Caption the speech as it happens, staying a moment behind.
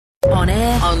On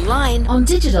air, online, on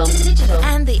digital,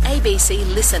 and the ABC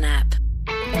Listen app.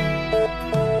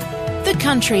 The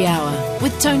Country Hour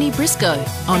with Tony Briscoe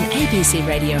on ABC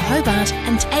Radio Hobart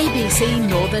and ABC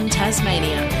Northern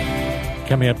Tasmania.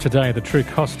 Coming up today, the true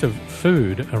cost of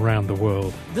food around the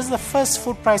world. This is the first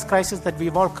food price crisis that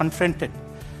we've all confronted,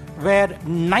 where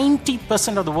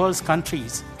 90% of the world's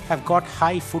countries have got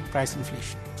high food price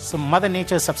inflation. So Mother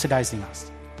Nature is subsidizing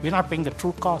us. We're not paying the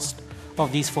true cost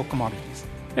of these four commodities.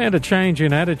 And a change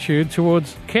in attitude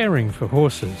towards caring for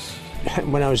horses.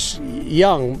 When I was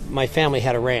young, my family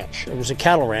had a ranch. It was a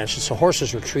cattle ranch, and so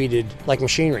horses were treated like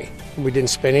machinery. We didn't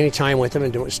spend any time with them,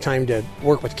 and when it was time to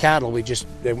work with cattle,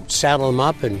 they saddle them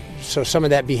up. And so some of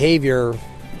that behavior,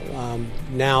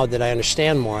 now that I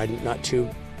understand more, I'm not too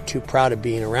proud of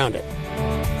being around it.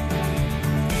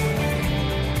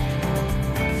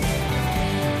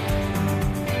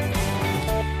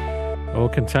 All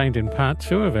contained in part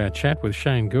 2 of our chat with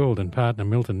Shane Gould and partner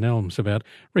Milton Nelms about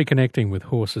reconnecting with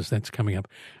horses. That's coming up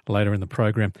later in the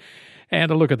program. And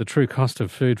a look at the true cost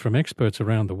of food from experts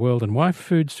around the world and why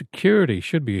food security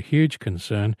should be a huge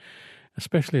concern,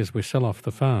 especially as we sell off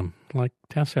the farm, like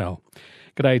Tassal.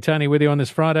 G'day, Tony, with you on this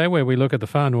Friday, where we look at the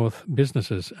Far North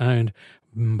businesses owned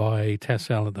by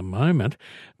Tassal at the moment,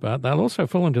 but they'll also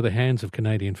fall into the hands of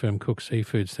Canadian firm Cook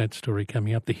Seafoods. That story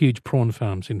coming up. The huge prawn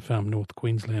farms in Farm North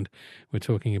Queensland we're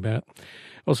talking about.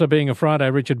 Also being a Friday,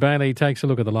 Richard Bailey takes a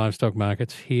look at the livestock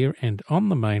markets here and on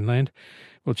the mainland.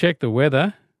 We'll check the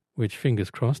weather, which fingers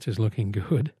crossed is looking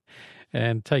good,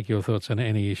 and take your thoughts on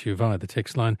any issue via the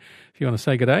text line. If you want to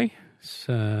say good day, it's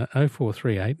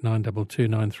 0438 922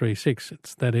 936.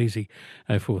 It's that easy,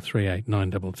 0438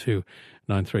 922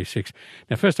 936.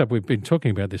 Now, first up, we've been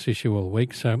talking about this issue all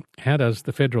week. So how does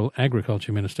the Federal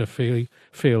Agriculture Minister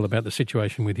feel about the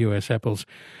situation with US apples,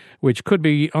 which could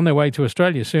be on their way to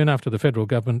Australia soon after the federal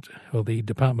government or the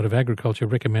Department of Agriculture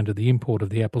recommended the import of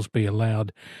the apples be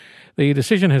allowed? The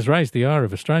decision has raised the ire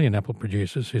of Australian apple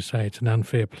producers who say it's an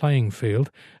unfair playing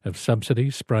field of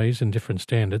subsidies, sprays and different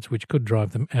standards which could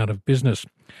drive them out of business.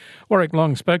 Warwick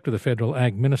Long spoke to the Federal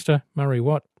Ag Minister, Murray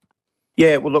Watt.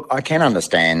 Yeah, well, look, I can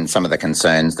understand some of the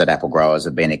concerns that apple growers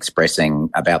have been expressing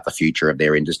about the future of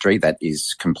their industry. That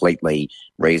is completely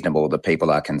reasonable that people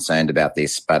are concerned about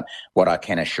this. But what I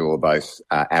can assure both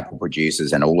apple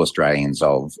producers and all Australians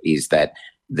of is that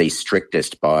the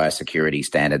strictest biosecurity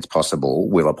standards possible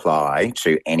will apply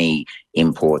to any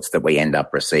imports that we end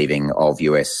up receiving of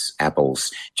US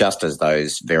apples, just as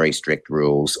those very strict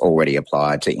rules already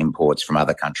apply to imports from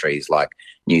other countries like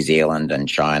New Zealand and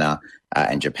China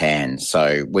and Japan.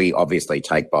 So we obviously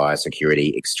take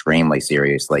biosecurity extremely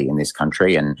seriously in this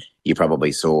country. And you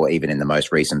probably saw even in the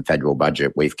most recent federal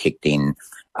budget, we've kicked in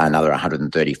another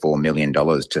 $134 million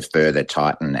to further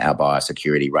tighten our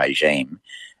biosecurity regime.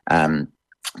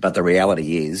 But the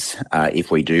reality is,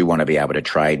 if we do want to be able to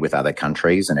trade with other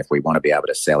countries and if we want to be able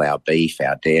to sell our beef,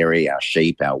 our dairy, our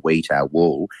sheep, our wheat, our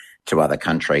wool to other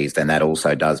countries, then that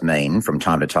also does mean from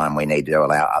time to time we need to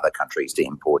allow other countries to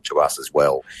import to us as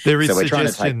well. There is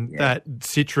suggestion that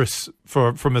citrus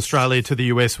from Australia to the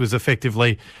US was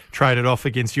effectively traded off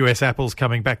against US apples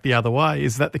coming back the other way.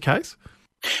 Is that the case?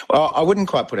 Well, I wouldn't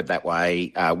quite put it that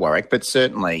way, Warwick, but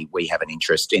certainly we have an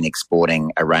interest in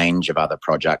exporting a range of other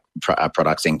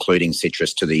products, including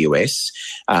citrus, to the US.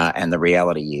 And the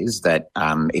reality is that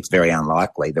it's very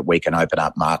unlikely that we can open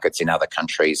up markets in other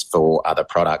countries for other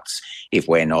products if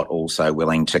we're not also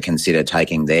willing to consider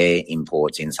taking their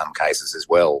imports in some cases as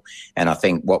well. And I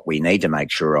think what we need to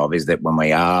make sure of is that when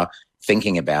we are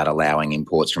thinking about allowing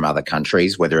imports from other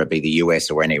countries, whether it be the US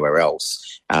or anywhere else,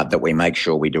 that we make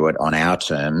sure we do it on our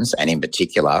terms and in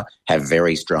particular have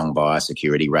very strong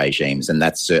biosecurity regimes. And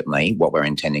that's certainly what we're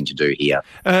intending to do here.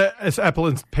 As Apple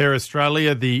and Pear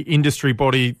Australia, the industry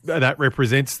body that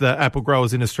represents the apple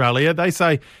growers in Australia, they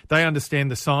say they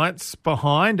understand the science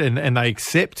behind and they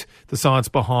accept the science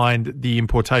behind the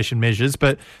importation measures,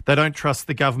 but they don't trust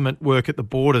the government work at the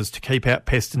borders to keep out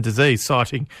pest and disease,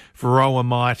 citing varroa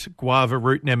mite, guava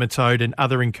root nematode and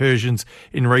other incursions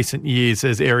in recent years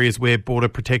as areas where border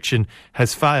protection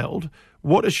has failed.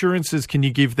 What assurances can you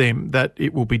give them that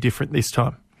it will be different this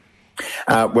time?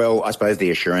 Well, I suppose the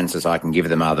assurances I can give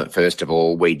them are that, first of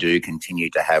all, we do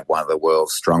continue to have one of the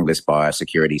world's strongest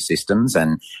biosecurity systems.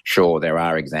 And sure, there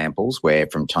are examples where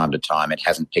from time to time it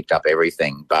hasn't picked up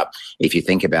everything. But if you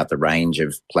think about the range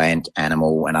of plant,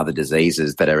 animal and other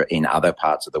diseases that are in other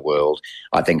parts of the world,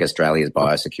 I think Australia's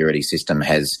biosecurity system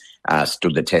has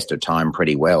stood the test of time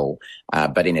pretty well.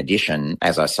 But in addition,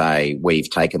 as I say, we've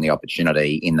taken the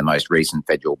opportunity in the most recent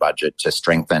federal budget to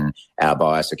strengthen our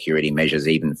biosecurity measures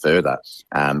even further.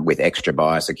 further with extra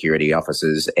biosecurity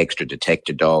officers, extra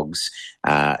detector dogs,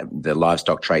 the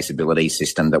livestock traceability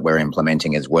system that we're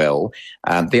implementing as well.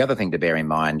 The other thing to bear in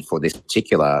mind for this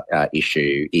particular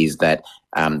issue is that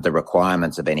the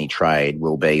requirements of any trade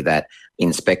will be that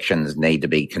inspections need to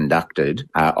be conducted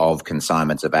of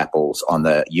consignments of apples on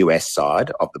the US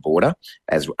side of the border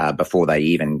as before they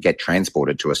even get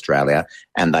transported to Australia,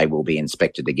 and they will be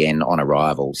inspected again on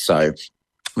arrival. So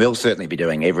we'll certainly be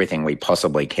doing everything we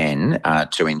possibly can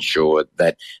to ensure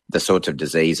that the sorts of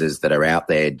diseases that are out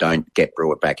there don't get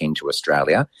brought back into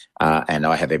Australia. And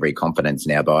I have every confidence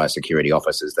in our biosecurity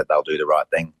officers that they'll do the right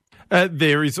thing.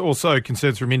 There is also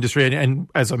concerns from industry, and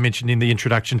as I mentioned in the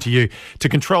introduction to you, to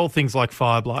control things like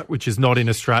fire blight, which is not in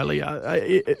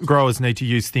Australia. Growers need to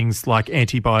use things like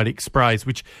antibiotic sprays,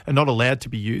 which are not allowed to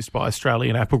be used by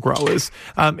Australian apple growers.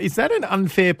 Is that an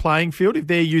unfair playing field if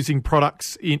they're using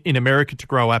products in America to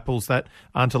grow apples that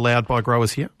aren't allowed by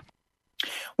growers here?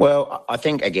 Well, I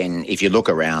think, again, if you look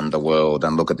around the world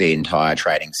and look at the entire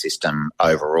trading system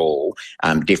overall,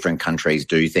 different countries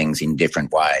do things in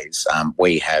different ways.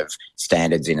 We have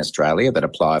standards in Australia that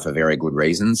apply for very good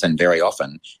reasons, and very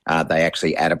often they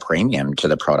actually add a premium to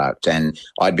the product. And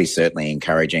I'd be certainly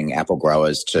encouraging apple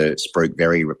growers to spruik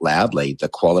very loudly the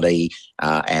quality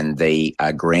and the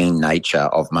green nature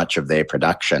of much of their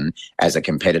production as a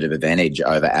competitive advantage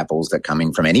over apples that come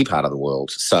in from any part of the world.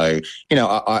 So,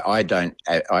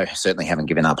 I certainly haven't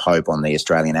given up hope on the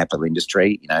Australian apple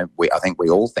industry. I think we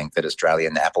all think that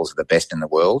Australian apples are the best in the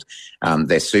world.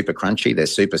 They're super crunchy, they're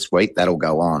super sweet, that'll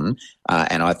go on.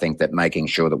 And I think that making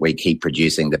sure that we keep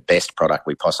producing the best product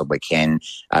we possibly can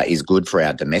is good for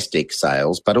our domestic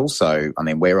sales. But also,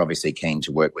 we're obviously keen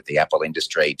to work with the apple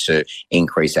industry to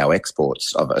increase our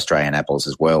exports of Australian apples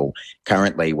as well.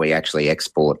 Currently, we actually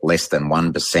export less than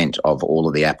 1% of all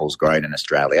of the apples grown in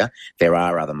Australia. There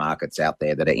are other markets out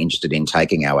there that are interested in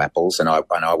taking our apples, and I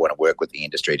want to work with the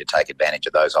industry to take advantage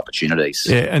of those opportunities.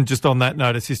 Yeah, and just on that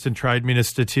note, Assistant Trade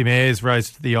Minister Tim Ayres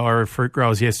raised the ire of fruit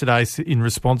growers yesterday in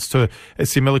response to a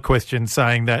similar question,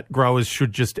 saying that growers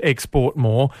should just export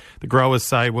more. The growers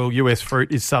say, well, US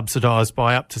fruit is subsidised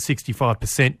by up to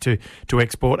 65% to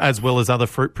export, as well as other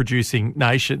fruit-producing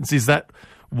nations. Is that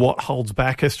what holds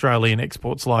back Australian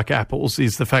exports like apples,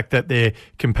 is the fact that they're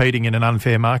competing in an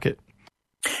unfair market?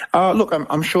 Look,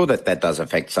 I'm sure that does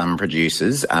affect some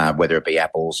producers, whether it be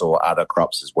apples or other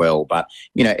crops as well. But,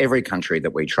 every country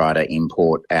that we try to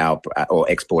import or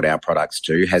export our products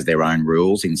to has their own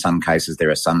rules. In some cases,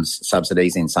 there are some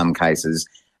subsidies. In some cases,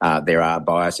 there are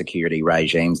biosecurity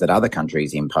regimes that other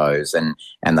countries impose, and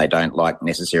they don't like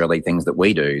necessarily things that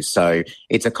we do. So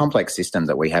it's a complex system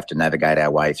that we have to navigate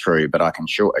our way through, but I can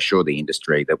assure the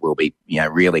industry that we'll be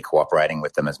really cooperating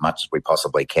with them as much as we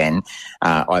possibly can.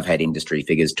 I've had industry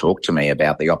figures talk to me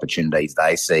about the opportunities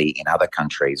they see in other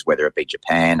countries, whether it be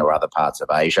Japan or other parts of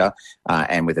Asia,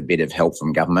 and with a bit of help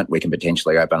from government, we can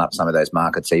potentially open up some of those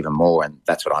markets even more, and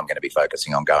that's what I'm going to be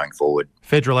focusing on going forward.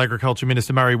 Federal Agriculture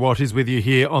Minister Murray Watt is with you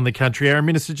here on the Country Hour.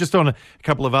 Minister, just on a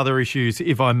couple of other issues,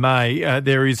 if I may,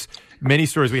 there is many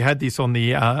stories. We had this on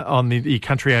the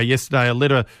Country Hour yesterday. A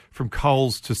letter from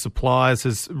Coles to suppliers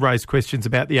has raised questions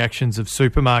about the actions of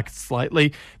supermarkets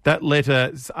lately. That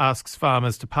letter asks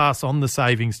farmers to pass on the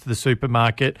savings to the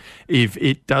supermarket if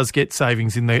it does get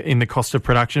savings in the cost of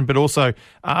production, but also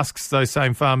asks those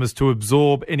same farmers to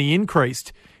absorb any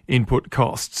increased input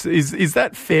costs. Is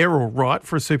that fair or right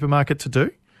for a supermarket to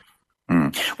do?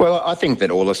 Well, I think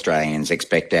that all Australians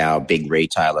expect our big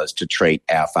retailers to treat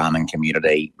our farming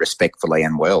community respectfully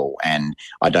and well. And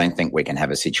I don't think we can have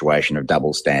a situation of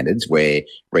double standards where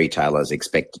retailers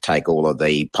expect to take all of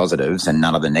the positives and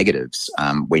none of the negatives.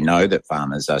 We know that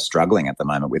farmers are struggling at the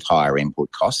moment with higher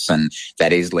input costs, and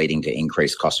that is leading to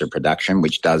increased cost of production,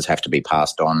 which does have to be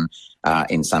passed on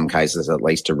in some cases at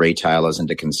least to retailers and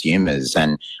to consumers.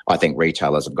 And I think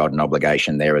retailers have got an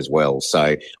obligation there as well.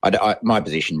 So my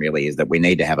position really is that we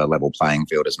need to have a level playing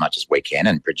field as much as we can,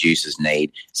 and producers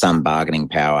need some bargaining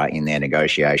power in their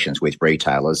negotiations with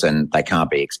retailers, and they can't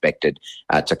be expected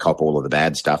to cop all of the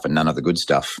bad stuff and none of the good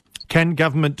stuff. Can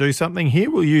government do something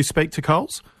here? Will you speak to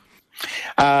Coles?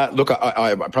 Look,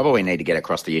 I probably need to get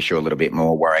across the issue a little bit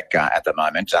more, Warwick, at the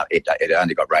moment. It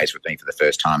only got raised with me for the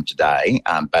first time today,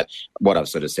 but what I've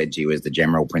sort of said to you is the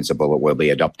general principle that we'll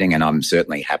be adopting, and I'm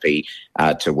certainly happy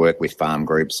to work with farm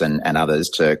groups and others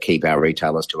to keep our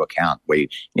retailers to account. We,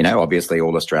 obviously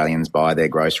all Australians buy their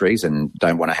groceries and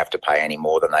don't want to have to pay any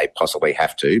more than they possibly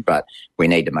have to, but we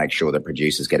need to make sure that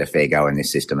producers get a fair go in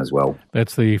this system as well.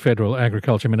 That's the Federal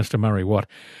Agriculture Minister, Murray Watt.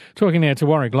 Talking now to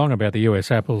Warwick Long about the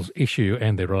US apples issue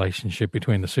and the relationship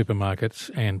between the supermarkets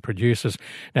and producers.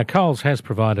 Now, Coles has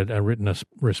provided a written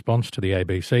response to the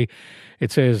ABC.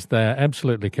 It says they're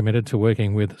absolutely committed to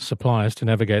working with suppliers to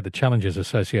navigate the challenges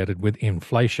associated with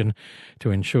inflation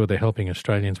to ensure they're helping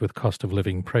Australians with cost of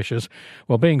living pressures,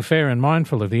 while being fair and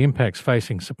mindful of the impacts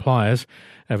facing suppliers.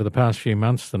 Over the past few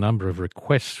months, the number of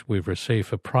requests we've received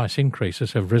for price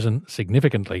increases have risen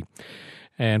significantly.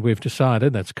 And we've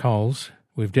decided, that's Coles,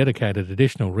 we've dedicated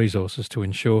additional resources to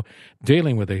ensure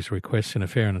dealing with these requests in a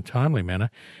fair and a timely manner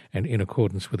and in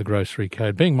accordance with the Grocery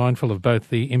Code, being mindful of both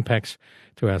the impacts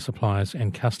to our suppliers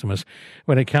and customers.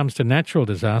 When it comes to natural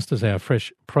disasters, our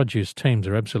fresh produce teams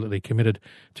are absolutely committed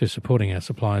to supporting our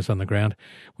suppliers on the ground.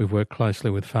 We've worked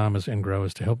closely with farmers and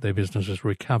growers to help their businesses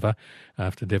recover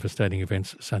after devastating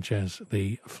events such as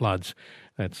the floods.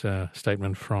 That's a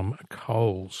statement from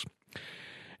Coles.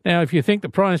 Now, if you think the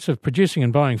price of producing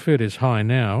and buying food is high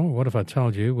now, what if I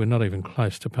told you we're not even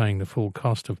close to paying the full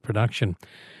cost of production?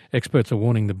 Experts are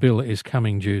warning the bill is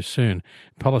coming due soon.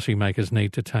 Policymakers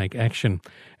need to take action,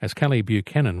 as Kelly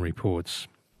Buchanan reports.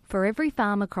 For every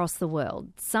farm across the world,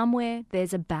 somewhere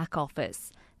there's a back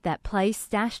office, that place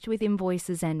stashed with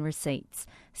invoices and receipts.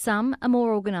 Some are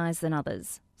more organised than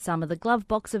others. Some are the glove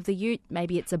box of the ute,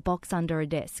 maybe it's a box under a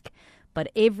desk. But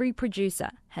every producer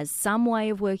has some way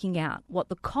of working out what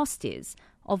the cost is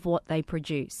of what they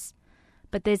produce.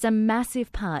 But there's a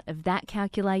massive part of that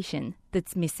calculation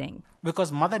that's missing. Because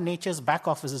Mother Nature's back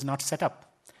office is not set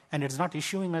up and it's not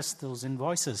issuing us those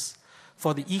invoices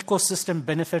for the ecosystem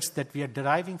benefits that we are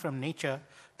deriving from nature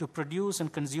to produce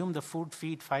and consume the food,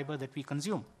 feed, fibre that we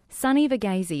consume. Sunny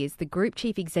Verghese is the Group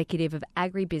Chief Executive of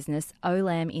agribusiness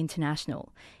Olam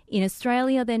International. In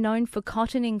Australia, they're known for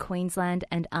cotton in Queensland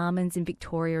and almonds in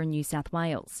Victoria and New South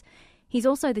Wales. He's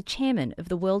also the chairman of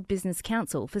the World Business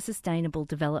Council for Sustainable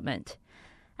Development.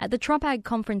 At the TropAg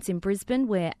conference in Brisbane,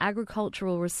 where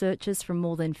agricultural researchers from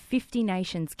more than 50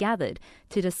 nations gathered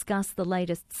to discuss the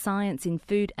latest science in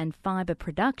food and fibre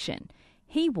production,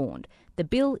 he warned the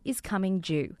bill is coming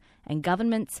due and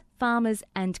governments, farmers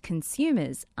and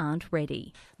consumers aren't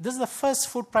ready. This is the first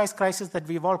food price crisis that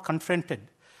we've all confronted,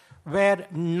 where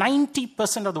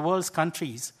 90% of the world's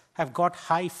countries have got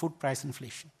high food price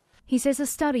inflation. He says a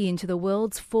study into the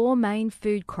world's 4 main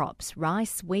food crops,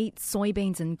 rice, wheat,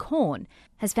 soybeans and corn,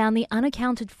 has found the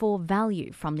unaccounted for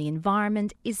value from the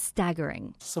environment is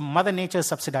staggering. So Mother Nature is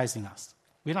subsidizing us.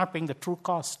 We're not paying the true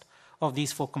cost of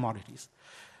these 4 commodities.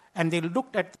 And they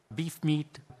looked at beef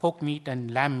meat, pork meat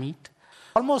and lamb meat.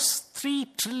 Almost $3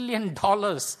 trillion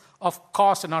of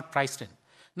costs are not priced in.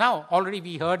 Now, already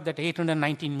we heard that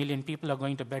 819 million people are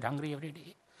going to bed hungry every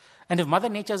day. And if Mother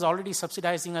Nature is already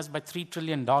subsidizing us by $3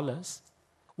 trillion,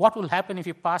 what will happen if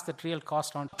you pass that real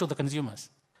cost on to the consumers?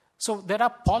 So there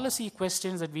are policy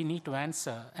questions that we need to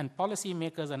answer, and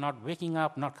policymakers are not waking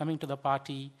up, not coming to the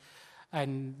party,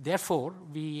 and therefore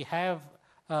we have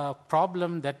a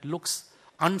problem that looks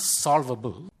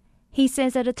unsolvable. He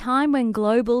says at a time when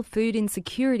global food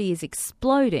insecurity is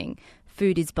exploding,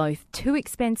 food is both too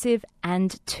expensive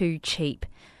and too cheap.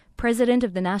 President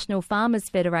of the National Farmers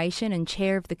Federation and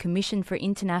Chair of the Commission for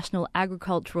International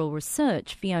Agricultural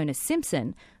Research, Fiona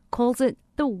Simpson, calls it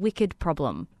the wicked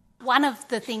problem. One of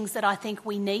the things that I think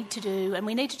we need to do, and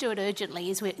we need to do it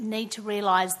urgently, is we need to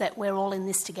realise that we're all in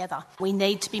this together. We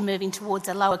need to be moving towards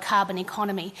a lower carbon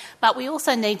economy, but we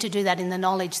also need to do that in the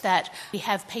knowledge that we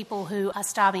have people who are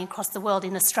starving across the world.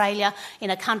 In Australia, in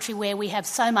a country where we have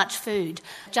so much food,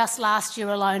 just last year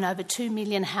alone over 2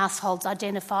 million households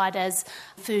identified as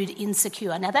food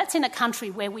insecure. Now that's in a country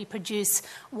where we produce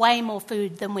way more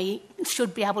food than we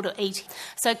should be able to eat.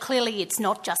 So clearly it's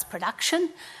not just production,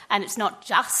 and it's not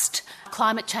just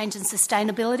climate change and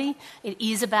sustainability. It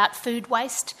is about food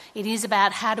waste. It is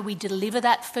about how do we deliver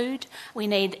that food. We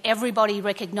need everybody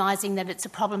recognising that it's a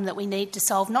problem that we need to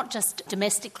solve, not just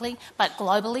domestically, but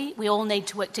globally. We all need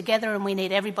to work together, and we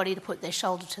need everybody to put their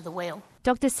shoulder to the wheel.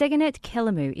 Dr. Seganet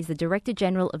Kelamu is the Director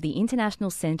General of the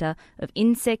International Centre of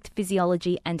Insect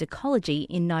Physiology and Ecology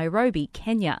in Nairobi,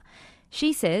 Kenya.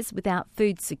 She says without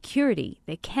food security,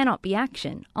 there cannot be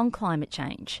action on climate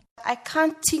change. I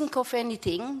can't think of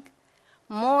anything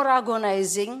more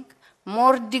agonizing,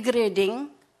 more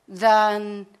degrading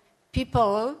than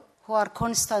people who are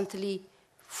constantly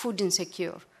food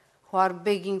insecure, who are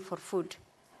begging for food.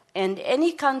 And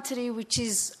any country which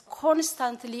is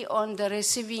constantly on the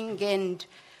receiving end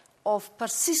of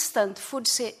persistent food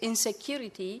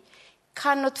insecurity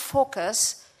cannot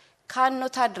focus,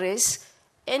 cannot address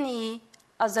any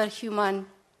other human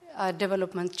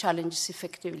development challenges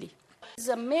effectively. It's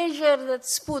a measure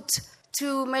that's put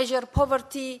to measure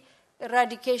poverty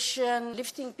eradication,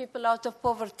 lifting people out of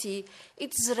poverty,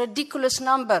 it's a ridiculous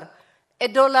number,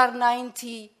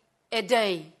 $1.90 a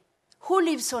day. Who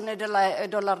lives on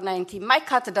 $1.90? My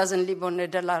cat doesn't live on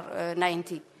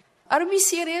 $1.90. Are we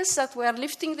serious that we are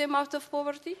lifting them out of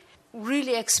poverty?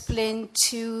 Really explain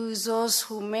to those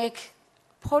who make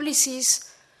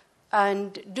policies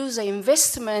and do the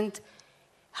investment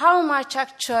how much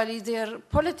actually their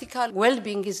political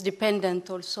well-being is dependent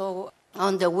also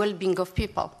on the well-being of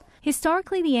people.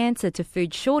 Historically, the answer to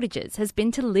food shortages has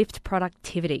been to lift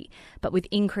productivity, but with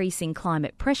increasing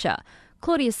climate pressure,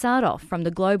 Claudia Sardoff from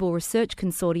the Global Research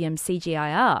Consortium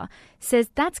CGIAR says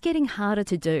that's getting harder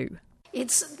to do.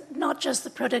 It's not just the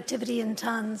productivity in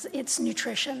tons, it's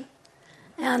nutrition.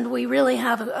 And we really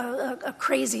have a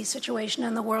crazy situation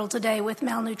in the world today with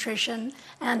malnutrition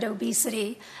and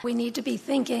obesity. We need to be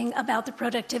thinking about the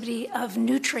productivity of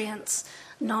nutrients,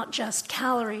 not just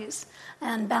calories,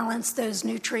 and balance those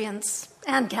nutrients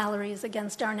and calories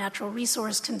against our natural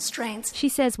resource constraints. She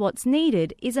says what's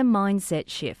needed is a mindset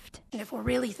shift. If we're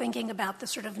really thinking about the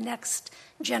sort of next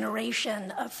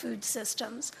generation of food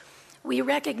systems, we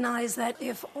recognize that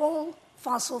if all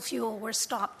fossil fuel were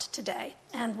stopped today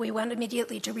and we went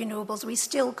immediately to renewables, we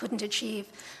still couldn't achieve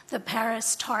the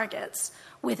Paris targets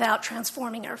without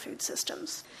transforming our food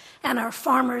systems. And our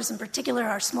farmers, in particular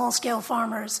our small-scale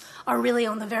farmers, are really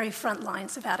on the very front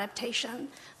lines of adaptation,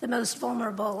 the most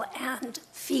vulnerable and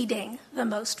feeding the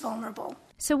most vulnerable.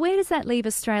 So where does that leave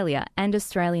Australia and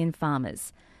Australian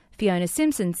farmers? Fiona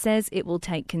Simpson says it will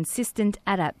take consistent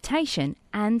adaptation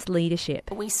and leadership.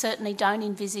 We certainly don't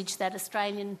envisage that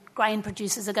Australian grain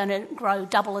producers are going to grow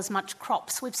double as much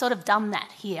crops. We've sort of done that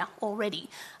here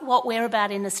already. What we're about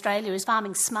in Australia is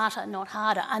farming smarter, not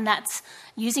harder, and that's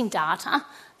using data,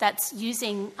 that's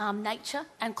using nature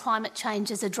and climate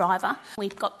change as a driver.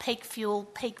 We've got peak fuel,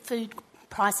 peak food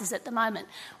prices at the moment.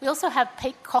 We also have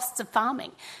peak costs of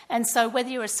farming. And so whether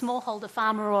you're a smallholder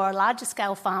farmer or a larger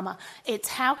scale farmer, it's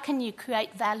how can you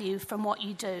create value from what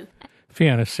you do.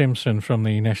 Fiona Simpson from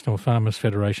the National Farmers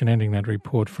Federation, ending that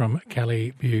report from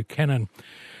Kelly Buchanan.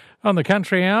 On the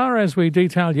Country Hour, as we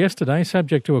detailed yesterday,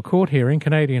 subject to a court hearing,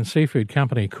 Canadian seafood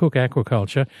company Cook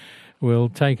Aquaculture will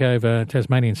take over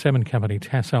Tasmanian salmon company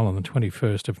Tassal on the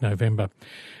 21st of November.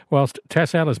 Whilst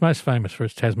Tassal is most famous for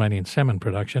its Tasmanian salmon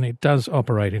production, it does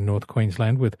operate in North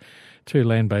Queensland with 2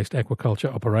 land-based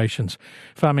aquaculture operations,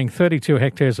 farming 32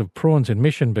 hectares of prawns in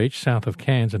Mission Beach, south of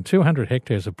Cairns, and 200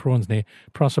 hectares of prawns near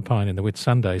Proserpine in the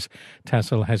Whitsundays.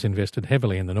 Tassal has invested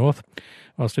heavily in the north.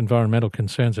 Whilst environmental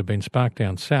concerns have been sparked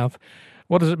down south,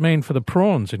 what does it mean for the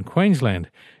prawns in Queensland?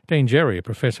 Dean Jerry, a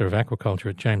professor of aquaculture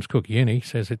at James Cook Uni,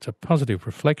 says it's a positive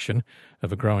reflection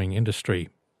of a growing industry.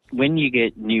 When you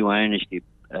get new ownership,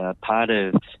 part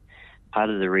of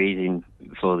the reason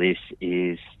for this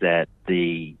is that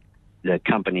the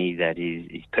company that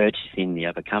is purchasing the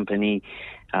other company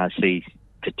sees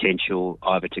potential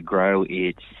either to grow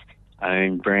its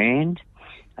own brand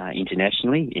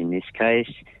internationally, in this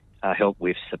case, help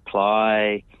with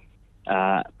supply,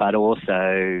 but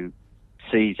also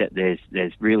sees that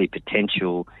there's really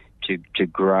potential to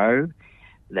grow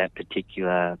that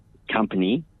particular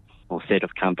company or set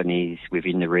of companies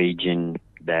within the region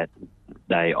that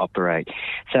they operate.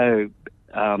 So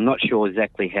I'm not sure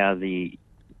exactly how the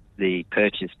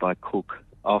purchase by Cook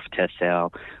of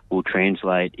Tassal will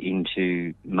translate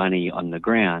into money on the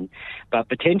ground, but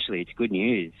potentially it's good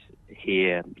news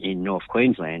here in North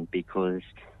Queensland because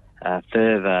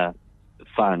further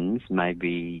funds may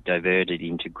be diverted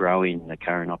into growing the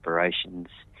current operations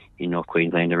in North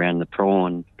Queensland around the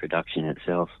prawn production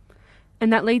itself.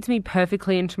 And that leads me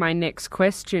perfectly into my next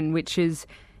question, which is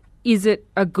it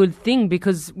a good thing?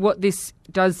 Because what this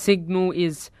does signal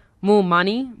is more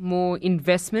money, more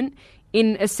investment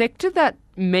in a sector that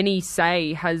many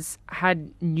say has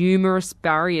had numerous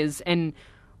barriers and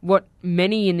what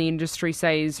many in the industry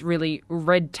say is really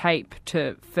red tape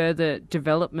to further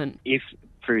development. If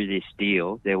through this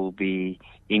deal there will be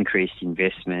increased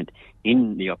investment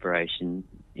in the operation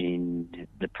in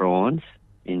the prawns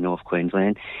in North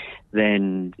Queensland,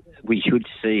 then we should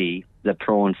see the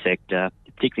prawn sector,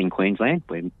 particularly in Queensland,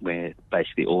 where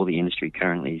basically all the industry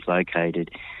currently is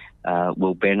located,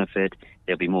 will benefit.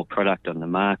 There'll be more product on the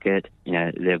market.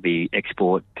 There'll be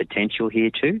export potential here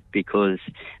too, because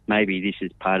maybe this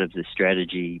is part of the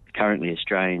strategy. Currently,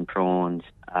 Australian prawns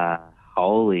are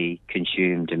wholly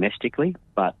consumed domestically,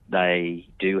 but they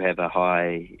do have a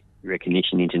high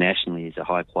recognition internationally as a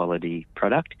high-quality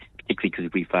product, particularly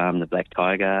because we farm the black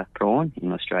tiger prawn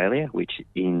in Australia, which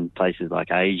in places like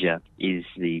Asia is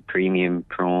the premium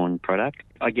prawn product.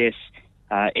 I guess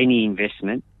any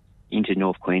investment into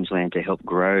North Queensland to help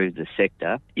grow the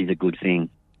sector is a good thing.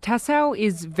 Tassal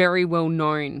is very well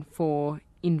known for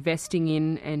investing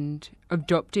in and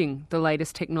adopting the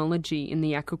latest technology in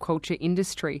the aquaculture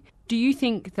industry. Do you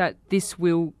think that this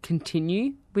will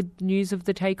continue with news of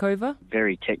the takeover?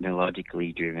 Very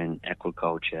technologically driven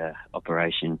aquaculture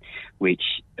operation which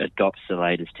adopts the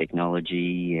latest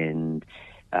technology and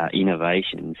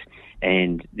innovations.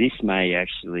 And this may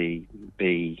actually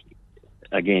be,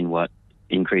 again, what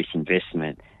increased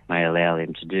investment may allow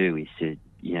them to do is to,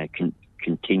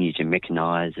 continue to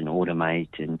mechanise and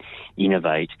automate and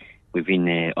innovate within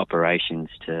their operations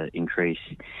to increase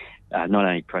not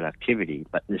only productivity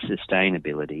but the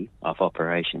sustainability of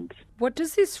operations. What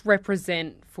does this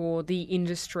represent for the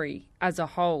industry as a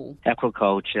whole?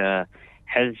 Aquaculture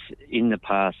has in the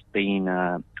past been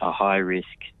a high-risk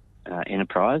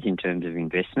enterprise in terms of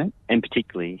investment, and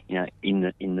particularly in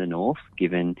the north,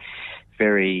 given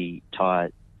very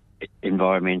tight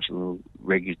environmental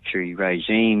regulatory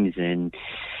regimes and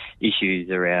issues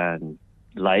around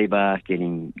labour,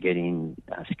 getting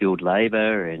skilled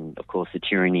labour, and of course the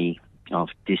tyranny of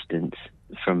distance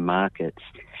from markets.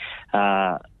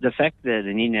 The fact that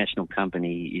an international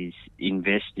company is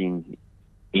investing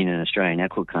in an Australian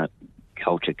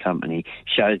aquaculture company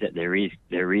shows that there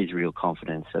is real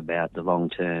confidence about the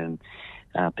long-term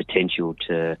potential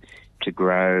to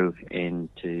grow and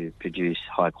to produce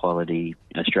high-quality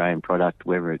Australian product,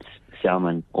 whether it's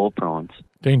salmon or prawns.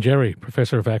 Dean Jerry,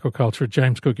 Professor of Aquaculture at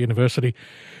James Cook University,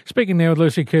 speaking there with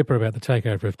Lucy Cooper about the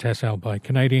takeover of Tassal by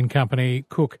Canadian company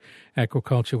Cook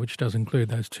Aquaculture, which does include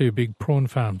those two big prawn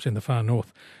farms in the far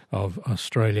north of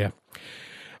Australia.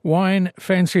 Wine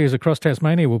fanciers across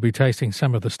Tasmania will be tasting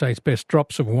some of the state's best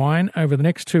drops of wine over the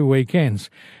next 2 weekends.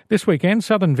 This weekend,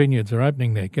 Southern Vineyards are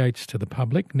opening their gates to the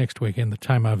public. Next weekend, the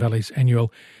Tamar Valley's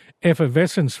annual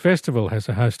Effervescence Festival has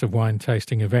a host of wine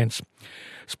tasting events.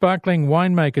 Sparkling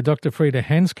winemaker Dr. Frida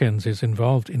Hanskens is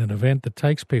involved in an event that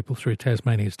takes people through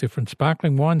Tasmania's different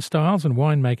sparkling wine styles and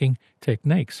winemaking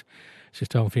techniques. She's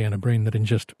told Fiona Breen that in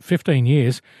just 15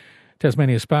 years,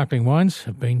 Tasmania's sparkling wines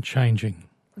have been changing.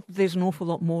 There's an awful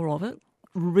lot more of it.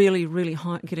 Really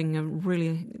high, getting a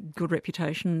really good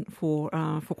reputation for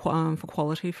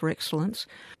quality, for excellence,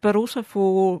 but also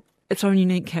for its own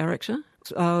unique character.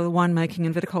 Winemaking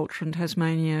and viticulture in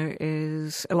Tasmania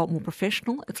is a lot more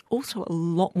professional. It's also a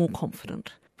lot more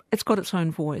confident. It's got its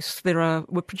own voice.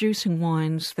 We're producing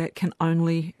wines that can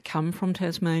only come from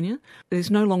Tasmania.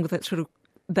 There's no longer that sort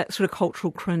of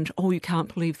cultural cringe, oh, you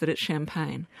can't believe that it's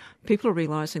champagne. People are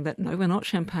realising that, no, we're not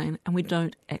champagne and we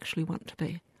don't actually want to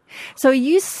be. So are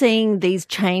you seeing these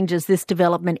changes, this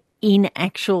development in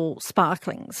actual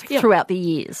sparklings throughout the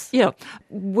years? Yeah.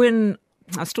 When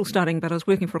I was still studying, but I was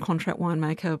working for a contract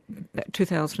winemaker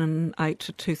 2008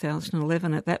 to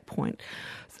 2011 at that point.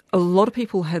 A lot of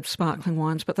people had sparkling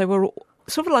wines, but they were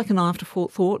sort of like an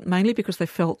afterthought, mainly because they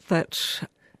felt that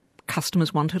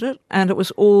customers wanted it, and it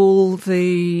was all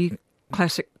the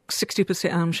classic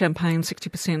 60% champagne,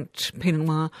 60% Pinot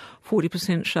Noir,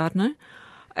 40% Chardonnay.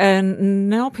 And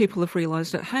now people have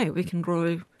realised that, hey, we can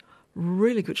grow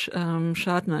really good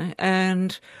Chardonnay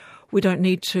and we don't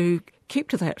need to keep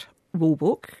to that rule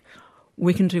book.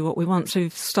 We can do what we want. So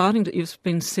you've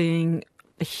been seeing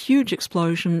a huge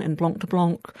explosion in Blanc de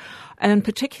Blanc, and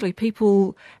particularly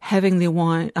people having their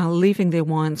wine, leaving their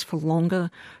wines for longer,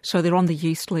 so they're on the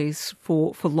yeast lees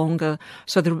for longer.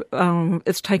 So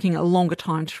it's taking a longer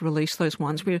time to release those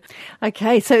wines.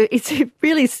 Okay, so it's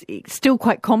really still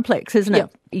quite complex, isn't it?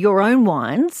 Your own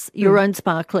wines, your own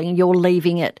sparkling, you're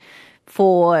leaving it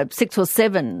for 6 or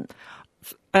 7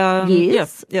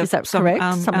 years. Yeah. Is that correct?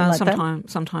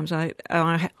 Sometimes 8.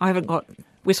 I haven't got.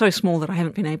 We're so small that I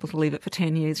haven't been able to leave it for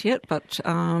 10 years yet, but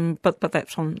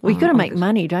that's on. Well, you've got to make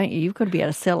money, don't you? You've got to be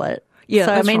able to sell it. Yeah,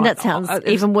 so that's right. That sounds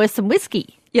even worse than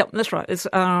whiskey. Yeah, that's right. It's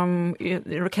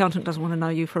your accountant doesn't want to know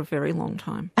you for a very long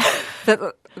time.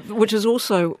 Which is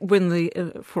also when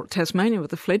for Tasmania with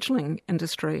the fledgling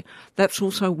industry. That's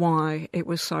also why it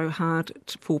was so hard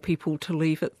for people to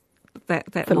leave it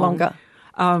that for long. Longer.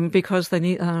 Because they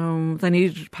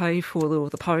needed to pay for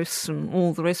the posts and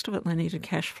all the rest of it. They needed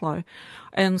cash flow,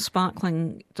 and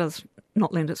sparkling does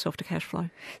not lend itself to cash flow.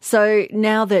 So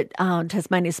now that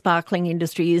Tasmania's sparkling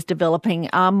industry is developing,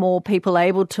 are more people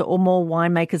able to, or more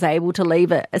winemakers able to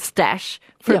leave a stash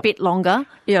for a bit longer?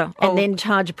 Yeah, and then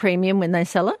charge a premium when they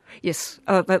sell it? Yes,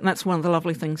 that's one of the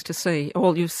lovely things to see.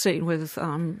 Well, you've seen with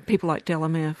people like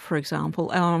Delamere, for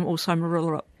example, also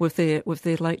Marilla with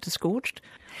their late disgorged.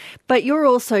 But you're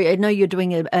also, I know you're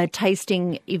doing a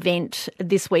tasting event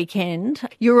this weekend.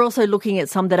 You're also looking at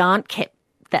some that aren't kept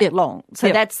that long.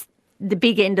 So the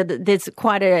big end of there's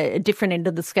quite a different end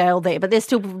of the scale there, but they're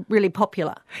still really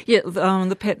popular. Yeah,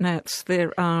 the pet nats,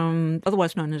 they're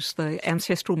otherwise known as the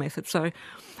ancestral method. So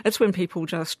it's when people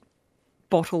just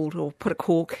bottled or put a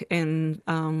cork in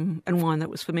wine that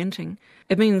was fermenting.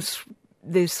 It means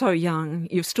they're so young,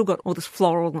 you've still got all this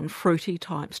floral and fruity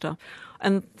type stuff.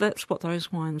 And that's what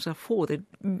those wines are for. They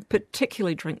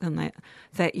particularly drink them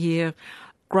that year.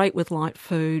 Great with light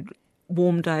food,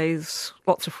 warm days,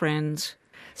 lots of friends.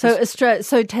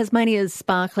 So Tasmania's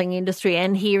sparkling industry,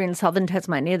 and here in southern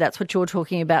Tasmania, that's what you're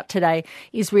talking about today,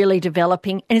 is really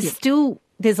developing. And it's still,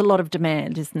 there's a lot of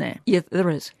demand, isn't there? Yeah, there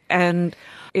is. And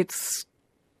it's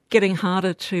getting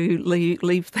harder to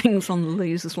leave things on the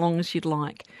lees as long as you'd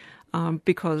like,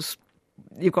 because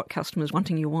you've got customers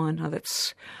wanting your wine. Now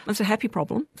that's a happy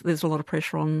problem. There's a lot of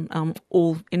pressure on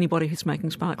anybody who's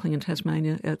making sparkling in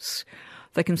Tasmania.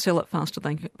 They can sell it faster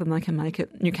than they can make it.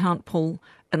 You can't pull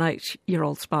an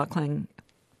 8-year-old sparkling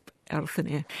out of thin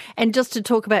air. And just to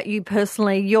talk about you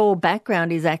personally, your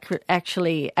background is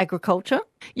actually agriculture?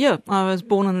 Yeah, I was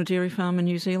born on a dairy farm in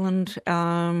New Zealand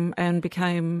and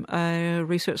became a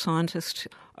research scientist.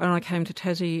 When I came to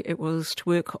Tassie, it was to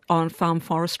work on farm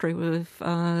forestry with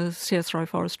South Row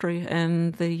Forestry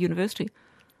and the university.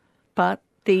 But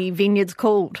the vineyard's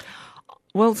called?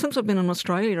 Well, since I've been in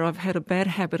Australia, I've had a bad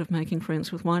habit of making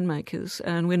friends with winemakers.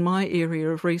 And when my area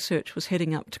of research was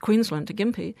heading up to Queensland, to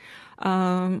Gympie,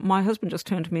 my husband just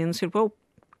turned to me and said, well,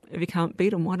 if you can't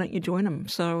beat them, why don't you join them?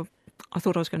 So I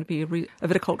thought I was going to be a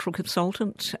viticultural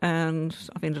consultant, and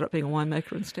I've ended up being a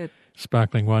winemaker instead.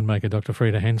 Sparkling winemaker Dr.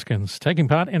 Frida Henskens taking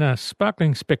part in a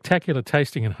sparkling spectacular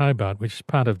tasting in Hobart, which is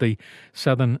part of the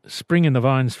Southern Spring in the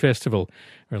Vines Festival,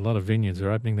 where a lot of vineyards are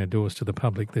opening their doors to the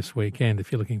public this weekend. If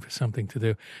you're looking for something to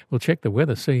do, we'll check the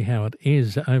weather, see how it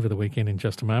is over the weekend in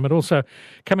just a moment. Also,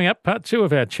 coming up, part 2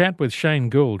 of our chat with Shane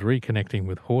Gould, reconnecting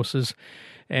with horses.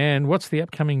 And what's the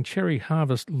upcoming cherry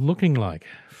harvest looking like?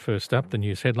 First up, the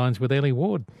news headlines with Ellie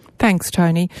Ward. Thanks,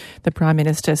 Tony. The Prime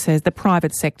Minister says the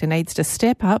private sector needs to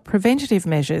step up preventative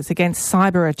measures against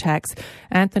cyber attacks.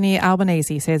 Anthony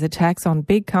Albanese says attacks on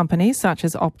big companies such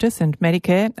as Optus and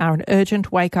Medicare are an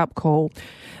urgent wake-up call.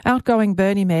 Outgoing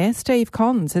Burnie Mayor Steve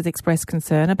Collins has expressed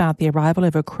concern about the arrival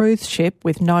of a cruise ship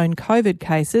with known COVID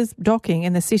cases docking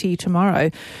in the city tomorrow.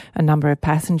 A number of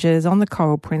passengers on the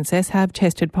Coral Princess have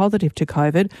tested positive to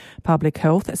COVID. Public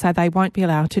Health say they won't be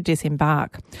allowed to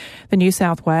disembark. The New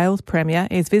South Wales Premier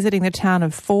is visiting the town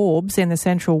of Forbes in the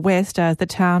Central West as the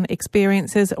town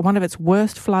experiences one of its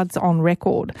worst floods on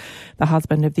record. The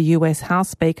husband of the US House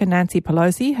Speaker, Nancy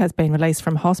Pelosi, has been released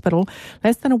from hospital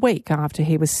less than a week after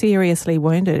he was seriously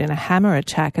wounded in a hammer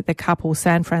attack at the couple's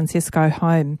San Francisco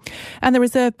home. And the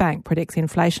Reserve Bank predicts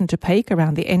inflation to peak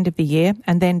around the end of the year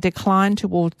and then decline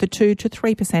towards the 2 to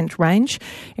 3% range.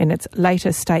 In its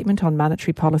latest statement on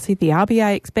monetary policy, the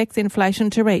RBA expects inflation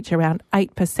to reach around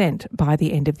 8% by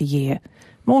the end of the year.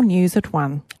 More news at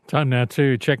 1. Time now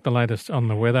to check the latest on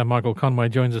the weather. Michael Conway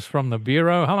joins us from the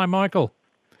Bureau. Hello, Michael.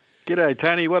 G'day,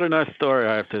 Tony. What a nice story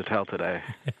I have to tell today.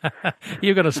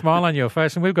 You've got a smile on your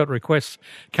face, and we've got requests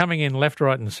coming in left,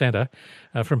 right and centre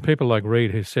from people like Reed,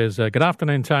 who says, good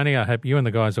afternoon, Tony. I hope you and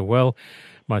the guys are well.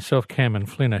 Myself, Cam and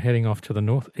Flynn are heading off to the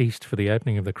northeast for the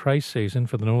opening of the craze season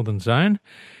for the Northern Zone.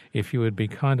 If you would be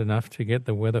kind enough to get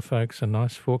the weather folks a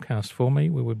nice forecast for me,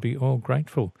 we would be all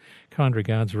grateful. Kind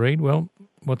regards, Reed. Well,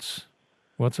 what's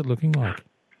it looking like?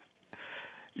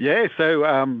 Yeah, so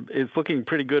it's looking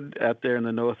pretty good out there in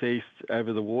the northeast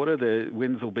over the water. The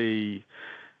winds will be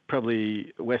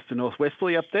probably west to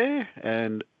northwesterly up there,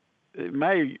 and it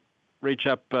may reach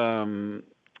up in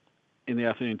the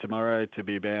afternoon tomorrow to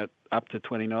be about up to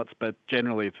 20 knots, but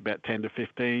generally it's about 10 to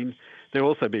 15. There'll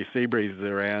also be sea breezes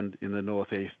around in the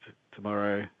northeast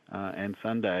tomorrow and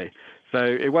Sunday. So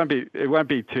it won't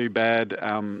be too bad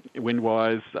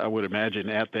wind-wise, I would imagine,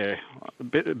 out there. A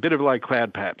bit of low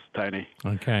cloud perhaps, Tony.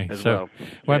 Okay, so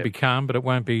it won't be calm, but it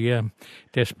won't be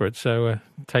desperate. So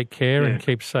take care and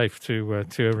keep safe to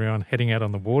everyone heading out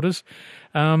on the waters.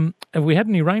 Have we had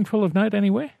any rainfall of note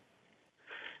anywhere?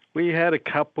 We had a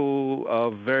couple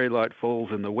of very light falls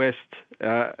in the west.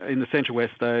 In the central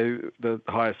west, though, the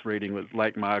highest reading was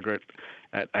Lake Margaret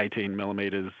at 18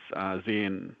 millimetres.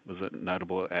 Zian was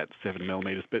notable at 7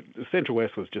 millimetres. But the central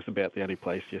west was just about the only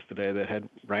place yesterday that had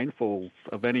rainfalls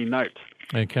of any note.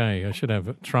 Okay, I should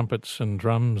have trumpets and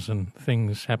drums and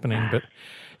things happening. But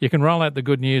you can roll out the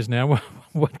good news now.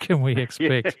 What can we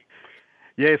expect?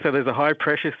 Yeah, so there's a high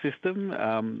pressure system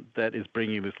that is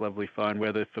bringing this lovely fine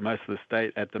weather for most of the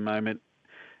state at the moment.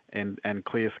 and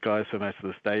clear skies for most of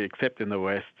the state, except in the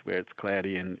west where it's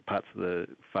cloudy in parts of the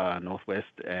far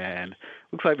northwest. And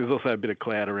looks like there's also a bit of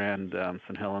cloud around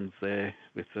St Helens there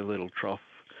with a little trough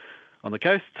on the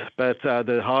coast. But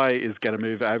the high is going to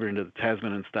move over into the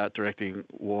Tasman and start directing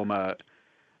warmer.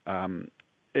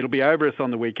 It'll be over us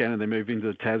on the weekend and then move into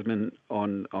the Tasman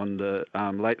on the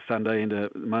late Sunday into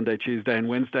Monday, Tuesday and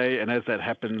Wednesday. And as that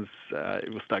happens,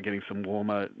 it will start getting some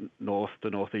warmer north to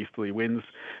northeasterly winds,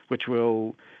 which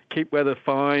will keep weather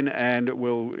fine and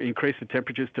will increase the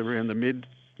temperatures to around the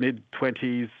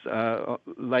mid-20s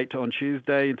late on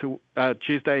Tuesday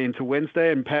into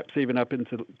Wednesday, and perhaps even up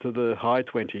into the high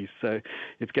 20s. So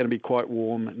it's going to be quite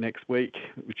warm next week,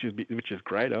 which is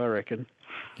great, I reckon.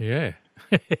 Yeah.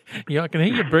 Yeah, I can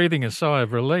hear you breathing a sigh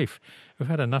of relief. We've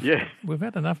had enough. Yeah. We've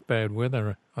had enough bad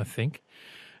weather, I think.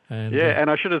 And,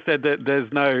 and I should have said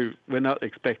that we're not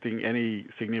expecting any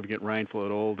significant rainfall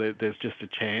at all. There's just a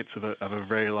chance of a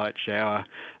very light shower,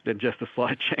 then just a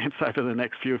slight chance over the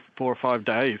next 4 or 5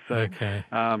 days. So, okay.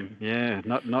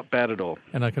 Not bad at all.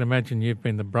 And I can imagine you've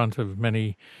been the brunt of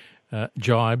many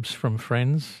jibes from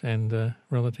friends and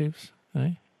relatives,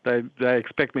 eh? They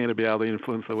expect me to be able to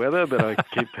influence the weather, but I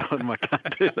keep telling them I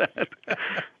can't do that.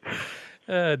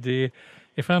 Oh dear!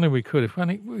 If only we could. If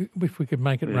we could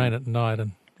make it rain at night,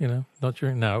 and not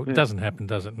during. No, it doesn't happen,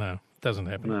 does it? No, it doesn't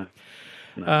happen.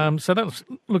 No. So that's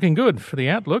looking good for the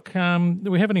outlook.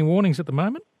 Do we have any warnings at the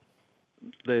moment?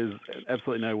 There's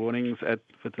absolutely no warnings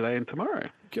for today and tomorrow.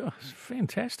 Gosh,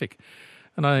 fantastic.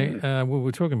 And we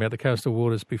were talking about the coastal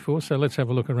waters before, so let's have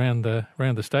a look around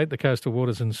the state, the coastal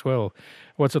waters and swell.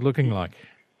 What's it looking like?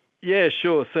 Yeah,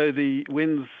 sure. So the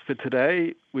winds for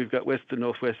today, we've got west to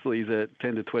northwesterlies at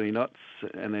 10 to 20 knots,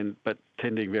 but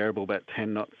tending variable about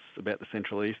 10 knots about the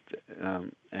central east,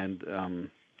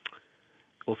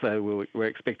 also we're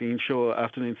expecting inshore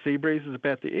afternoon sea breezes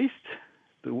about the east.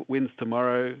 The winds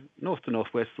tomorrow, north to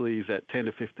northwesterlies at 10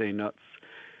 to 15 knots.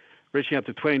 Reaching up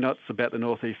to 20 knots about the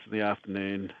northeast in the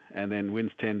afternoon, and then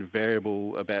winds tend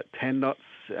variable about 10 knots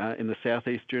in the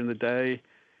southeast during the day,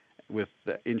 with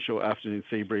the inshore afternoon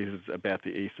sea breezes about the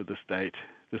east of the state.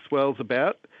 The swell's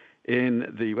about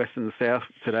in the west and the south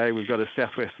today. We've got a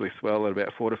southwesterly swell at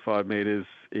about 4 to 5 metres,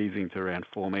 easing to around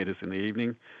 4 metres in the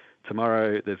evening.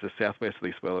 Tomorrow there's a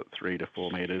southwesterly swell at 3 to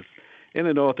 4 metres. In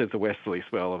the north there's a westerly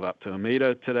swell of up to 1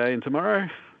 metre today and tomorrow.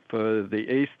 For the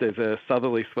east there's a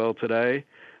southerly swell today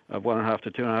of 1.5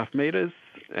 to 2.5 metres,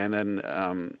 and then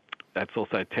that's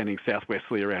also tending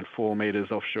southwesterly around 4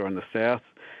 metres offshore in the south.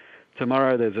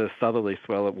 Tomorrow there's a southerly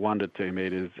swell of 1 to 2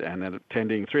 metres, and then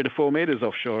tending 3 to 4 metres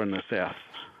offshore in the south.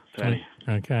 Tony.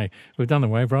 Okay. We've done the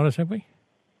wave riders, have we?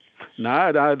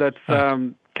 No, that's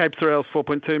Cape Sorell's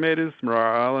 4.2 metres, Maria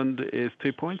Island is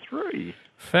 2.3.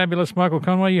 Fabulous. Michael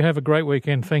Conway, you have a great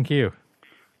weekend. Thank you.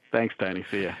 Thanks, Tony.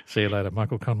 See you. See you later.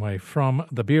 Michael Conway from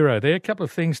the Bureau. There are a couple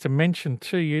of things to mention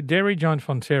to you. Dairy giant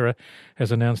Fonterra has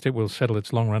announced it will settle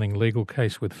its long-running legal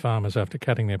case with farmers after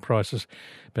cutting their prices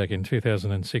back in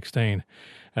 2016.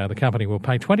 The company will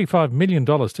pay $25 million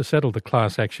to settle the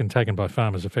class action taken by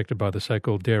farmers affected by the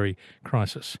so-called dairy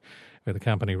crisis, where the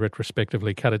company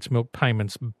retrospectively cut its milk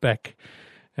payments back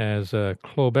as a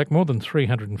clawback. More than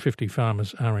 350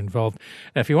 farmers are involved.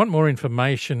 Now, if you want more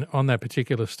information on that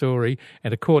particular story,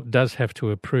 and a court does have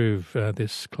to approve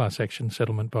this class action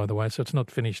settlement, by the way, so it's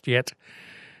not finished yet,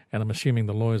 and I'm assuming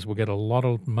the lawyers will get a lot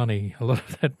of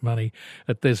that money.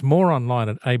 There's more online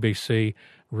at ABC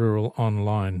Rural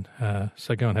Online.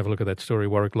 So go and have a look at that story.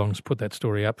 Warwick Long's put that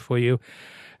story up for you.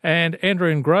 And Andrew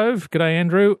in Grove. G'day,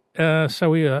 Andrew. So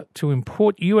we are to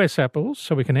import US apples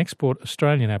so we can export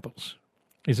Australian apples.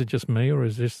 Is it just me, or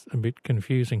is this a bit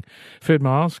confusing? Food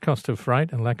miles, cost of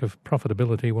freight and lack of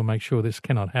profitability will make sure this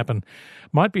cannot happen.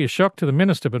 Might be a shock to the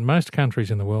minister, but most countries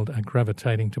in the world are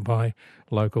gravitating to buy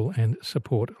local and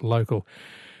support local.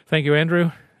 Thank you,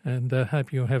 Andrew, and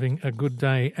hope you're having a good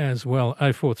day as well.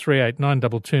 0438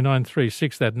 922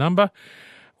 936, that number.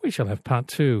 We shall have part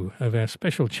 2 of our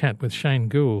special chat with Shane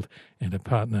Gould and a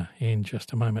partner in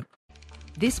just a moment.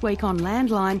 This week on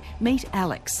Landline, meet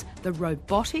Alex, the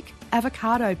robotic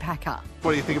avocado packer.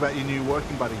 What do you think about your new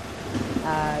working buddy?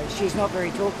 She's not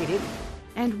very talkative.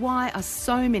 And why are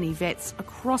so many vets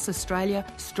across Australia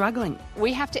struggling?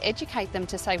 We have to educate them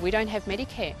to say we don't have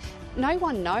Medicare. No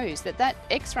one knows that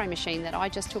X-ray machine that I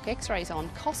just took X-rays on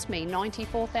cost me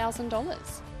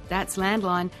 $94,000. That's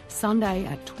Landline, Sunday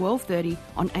at 12:30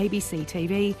 on ABC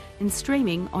TV and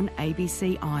streaming on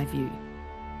ABC iView.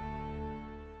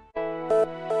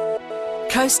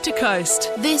 Coast to coast,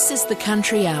 this is the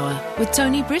Country Hour with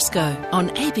Tony Briscoe on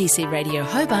ABC Radio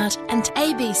Hobart and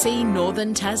ABC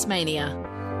Northern Tasmania.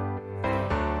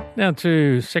 Now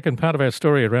to second part of our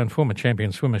story around former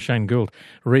champion swimmer Shane Gould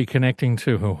reconnecting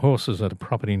to her horses at a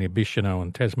property near Bicheno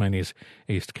on Tasmania's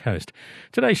east coast.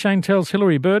 Today Shane tells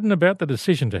Hilary Burden about the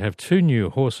decision to have 2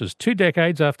 new horses 2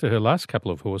 decades after her last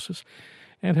couple of horses,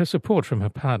 and her support from her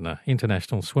partner,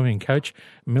 international swimming coach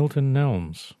Milton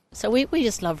Nelms. So we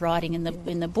just love riding in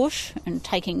the bush and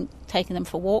taking them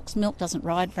for walks. Milk doesn't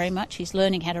ride very much. He's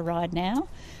learning how to ride now,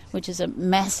 which is a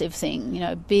massive thing,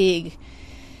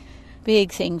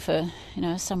 big thing for,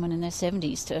 someone in their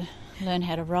 70s to learn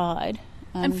how to ride.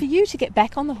 And for you to get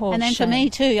back on the horse, and then Shane. For me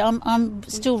too, I'm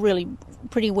still really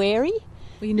pretty wary.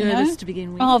 Were you nervous to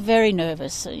begin with? Oh, very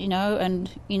nervous, and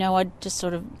I just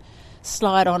sort of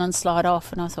slide on and slide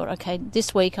off, and I thought, okay,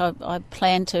 this week I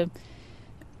plan to,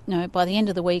 by the end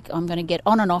of the week I'm going to get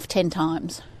on and off 10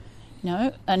 times,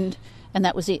 and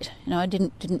that was it. I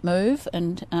didn't move,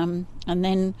 and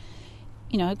then,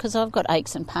 because I've got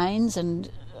aches and pains, and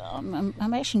I'm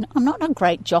not a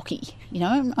great jockey,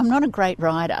 I'm not a great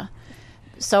rider,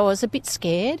 so I was a bit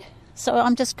scared. So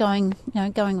I'm just going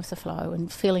with the flow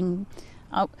and feeling.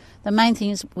 The main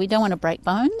thing is we don't want to break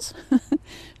bones,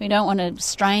 we don't want to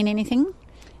strain anything,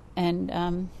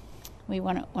 and we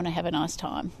want to have a nice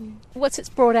time. What's it's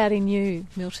brought out in you,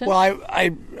 Milton? Well, I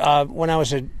when I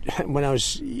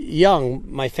was young,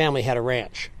 my family had a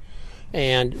ranch,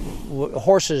 and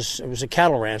horses. It was a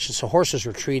cattle ranch, and so horses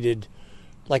were treated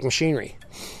like machinery.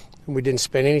 We didn't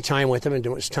spend any time with them, and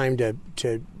when it was time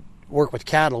to work with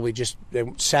cattle, they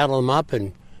saddle them up,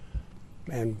 and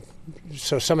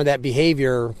so some of that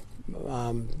behavior,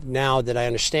 now that I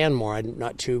understand more, I'm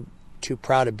not too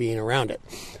proud of being around it.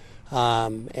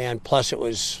 And plus, it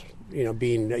was,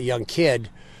 being a young kid,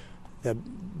 the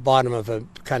bottom of a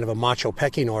kind of a macho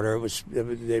pecking order. It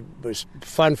was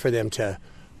fun for them to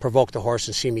provoke the horse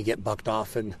and see me get bucked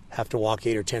off and have to walk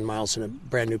 8 or 10 miles in a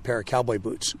brand new pair of cowboy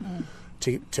boots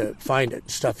to find it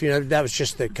and stuff. That was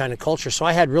just the kind of culture. So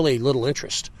I had really little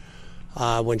interest.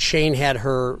 When Shane had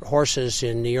her horses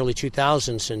in the early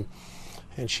 2000s,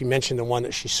 and she mentioned the one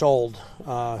that she sold,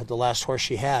 the last horse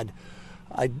she had,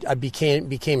 I became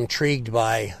intrigued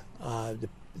by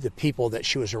the people that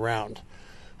she was around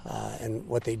and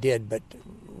what they did. But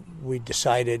we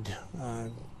decided,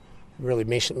 really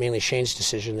mainly Shane's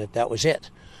decision, that was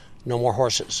it. No more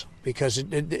horses, because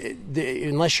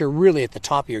unless you're really at the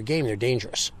top of your game, they're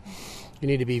dangerous. You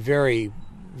need to be very,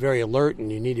 very alert,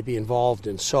 and you need to be involved.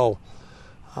 And so,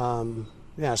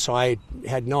 so I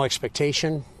had no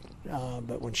expectation.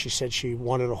 But when she said she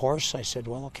wanted a horse, I said,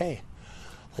 well, okay,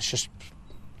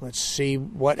 let's see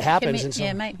what happens.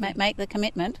 Make the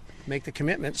commitment. Make the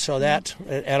commitment, so that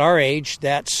at our age,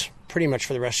 that's pretty much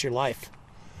for the rest of your life.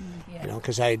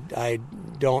 Because I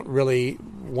don't really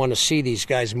want to see these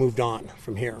guys moved on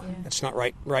from here. Yeah. It's not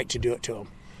right to do it to them.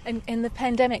 And the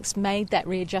pandemic's made that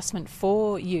readjustment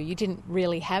for you. You didn't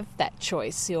really have that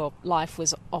choice. Your life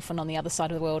was often on the other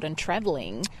side of the world and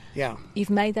travelling. Yeah. You've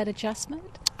made that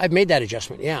adjustment? I've made that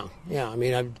adjustment, yeah. I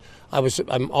mean,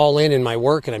 I'm all in my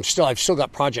work, and I've still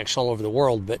got projects all over the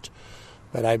world, but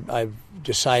I've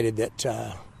decided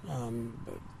that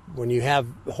when you have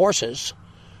horses,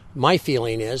 my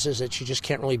feeling is that you just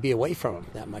can't really be away from them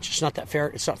that much. It's not that fair.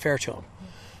 It's not fair to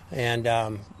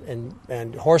them,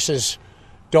 and horses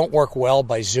don't work well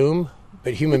by Zoom,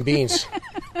 but human beings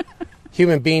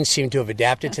seem to have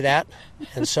adapted to that,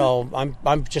 and so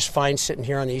I'm just fine sitting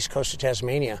here on the east coast of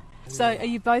Tasmania. So are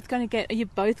you both going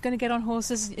to get on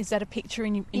horses? Is that a picture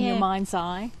in your mind's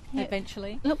eye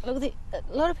eventually? Look, a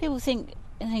lot of people think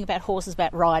about horses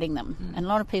about riding them, and a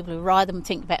lot of people who ride them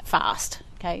think about fast.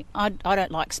 Okay, I don't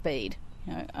like speed.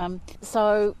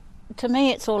 So to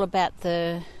me, it's all about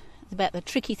the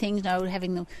tricky things.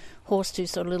 Having the horse do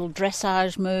sort of little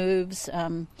dressage moves.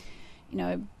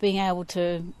 Being able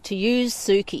to use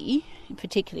Suki,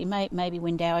 particularly, maybe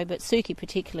Windowie, but Suki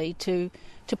particularly, to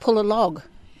pull a log,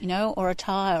 or a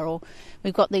tyre, or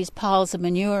we've got these piles of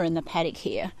manure in the paddock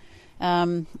here,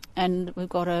 and we've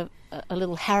got a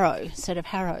little set of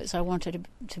harrows. I wanted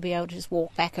to be able to just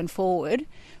walk back and forward,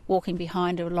 walking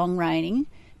behind her long reining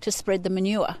to spread the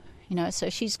manure, so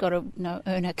she's got to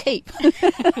earn her keep.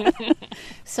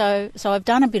 So I've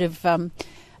done a bit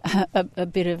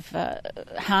of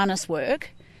harness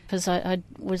work, because I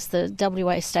was the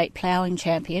WA State Ploughing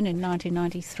Champion in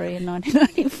 1993 and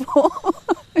 1994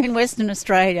 in Western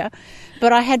Australia.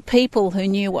 But I had people who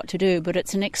knew what to do, but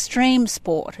it's an extreme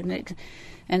sport,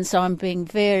 and so I'm being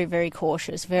very, very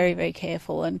cautious, very, very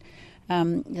careful, and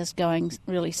just going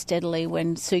really steadily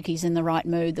when Suki's in the right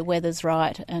mood, the weather's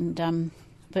right, and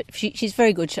but she's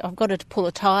very good. I've got her to pull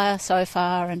a tyre so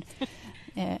far, and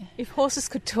Yeah. If horses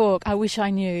could talk, I wish I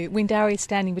knew. Windari is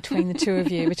standing between the two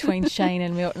of you, between Shane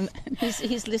and Milton.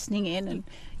 He's listening in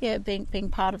and being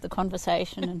part of the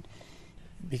conversation. And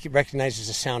he recognizes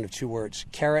the sound of two words: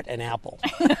 carrot and apple.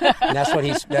 And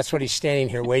that's what he's standing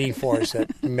here waiting for, is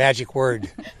that magic word.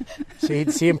 See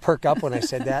him perk up when I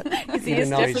said that. His ears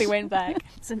definitely went back.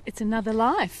 It's another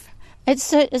life. It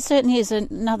certainly is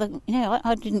another.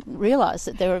 I didn't realise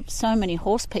that there were so many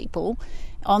horse people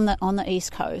on the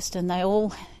East Coast, and they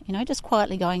all, just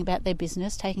quietly going about their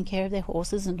business, taking care of their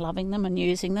horses and loving them and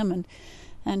using them,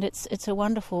 and it's a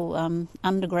wonderful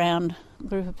underground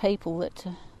group of people that,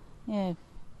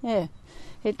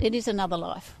 it is another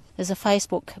life. There's a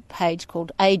Facebook page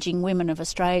called Ageing Women of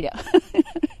Australia.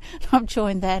 I've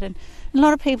joined that, and a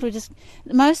lot of people are just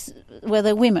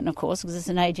they're women, of course, because it's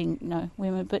an ageing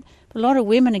women, but a lot of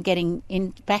women are getting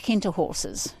back into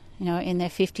horses, in their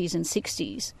 50s and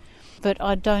 60s. But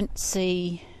I don't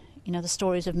see, the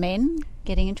stories of men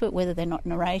getting into it, whether they're not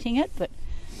narrating it. But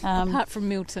apart from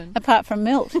Milton. Apart from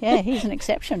Milt, yeah, he's an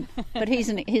exception. But he's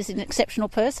an exceptional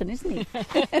person, isn't he?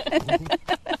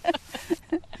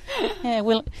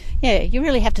 You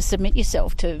really have to submit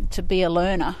yourself to be a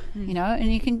learner,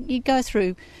 and you go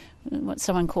through what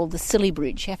someone called the Silly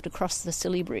Bridge. You have to cross the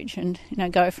Silly Bridge and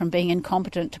go from being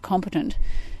incompetent to competent,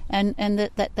 and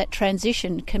that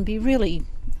transition can be really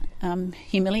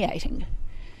humiliating,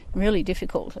 really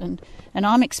difficult, and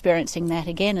I'm experiencing that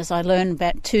again as I learn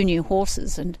about two new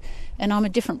horses, and I'm a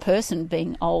different person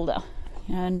being older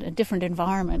and a different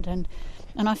environment, and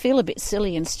I feel a bit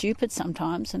silly and stupid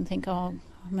sometimes and think, oh,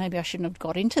 maybe I shouldn't have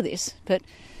got into this, but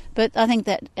I think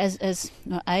that as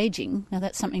ageing, now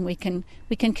that's something we can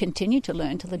continue to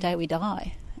learn till the day we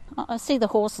die. I see the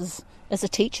horses as a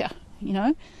teacher,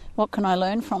 what can I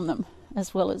learn from them,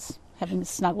 as well as having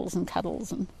snuggles and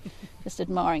cuddles and just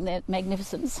admiring their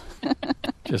magnificence.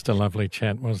 Just a lovely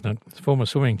chat, wasn't it? Former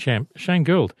swimming champ Shane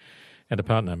Gould and a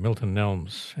partner, Milton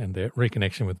Nelms, and their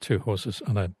reconnection with two horses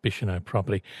on a Bicheno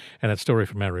property. And that story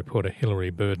from our reporter,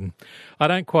 Hilary Burden. I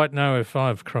don't quite know if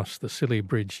I've crossed the Silly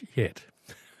Bridge yet.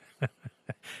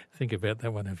 Think about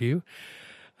that one, have you?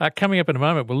 Coming up in a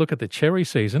moment, we'll look at the cherry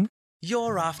season.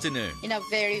 Your afternoon. In a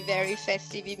very, very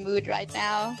festive mood right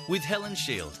now. With Helen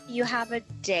Shield. You have a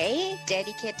day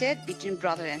dedicated between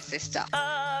brother and sister.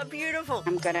 Ah, beautiful.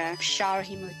 I'm going to shower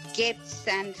him with gifts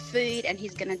and food, and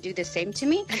he's going to do the same to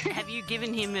me. Have you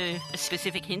given him a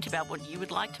specific hint about what you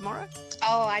would like tomorrow?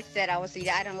 Oh, I said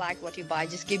I don't like what you buy,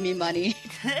 just give me money.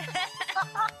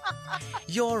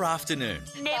 Your afternoon.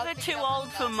 Never too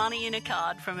old for money in a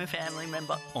card from a family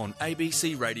member. On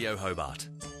ABC Radio Hobart.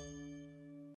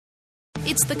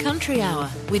 It's the Country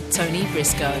Hour with Tony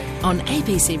Briscoe on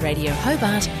ABC Radio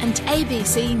Hobart and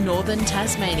ABC Northern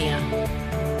Tasmania.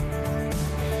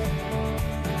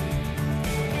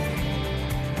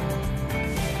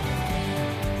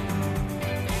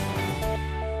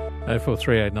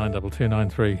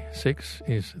 0438922936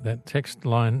 is that text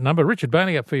line number. Richard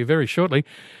Bailey up for you very shortly.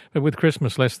 But with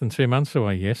Christmas less than 2 months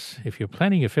away, yes, if you're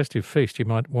planning a festive feast, you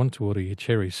might want to order your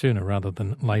cherries sooner rather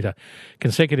than later.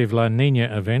 Consecutive La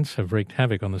Niña events have wreaked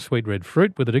havoc on the sweet red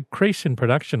fruit, with a decrease in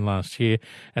production last year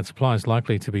and supplies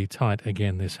likely to be tight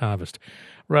again this harvest.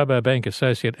 Rabobank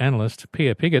Associate Analyst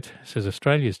Pia Piggott says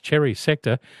Australia's cherry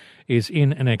sector is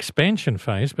in an expansion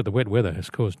phase, but the wet weather has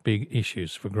caused big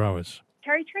issues for growers.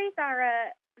 Cherry trees are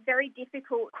a very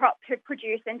difficult crop to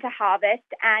produce and to harvest,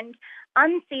 and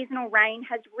unseasonal rain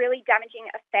has really damaging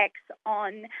effects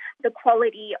on the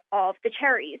quality of the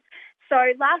cherries.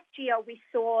 So last year we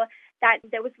saw that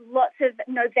there was lots of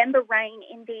November rain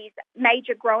in these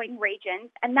major growing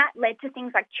regions, and that led to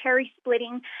things like cherry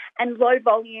splitting and low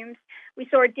volumes. We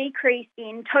saw a decrease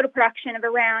in total production of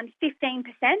around 15%,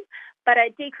 but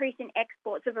a decrease in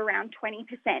exports of around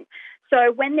 20%.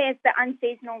 So when there's the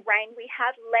unseasonal rain, we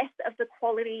have less of the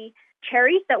quality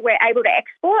cherries that we're able to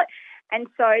export, and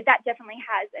so that definitely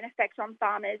has an effect on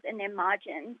farmers and their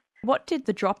margins. What did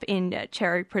the drop in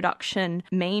cherry production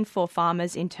mean for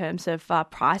farmers in terms of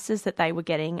prices that they were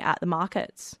getting at the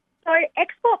markets? So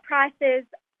export prices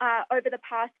over the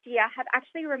past year have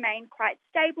actually remained quite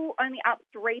stable, only up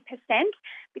 3%.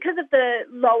 Because of the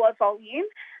lower volume,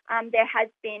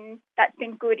 that's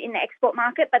been good in the export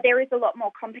market, but there is a lot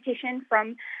more competition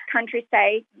from countries,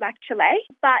 say, like Chile.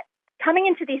 But coming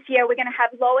into this year, we're going to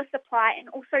have lower supply and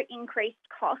also increased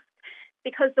costs,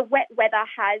 because the wet weather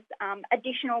has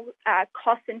additional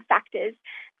costs and factors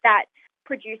that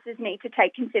producers need to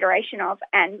take consideration of,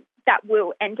 and that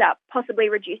will end up possibly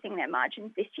reducing their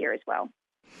margins this year as well.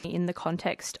 in the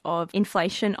context of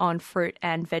inflation on fruit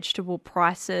and vegetable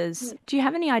prices. Do you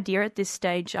have any idea at this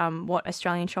stage what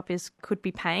Australian shoppers could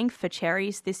be paying for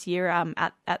cherries this year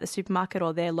at the supermarket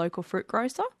or their local fruit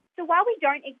grocer? So while we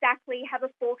don't exactly have a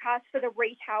forecast for the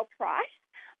retail price,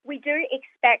 we do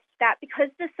expect that because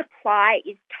the supply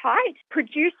is tight,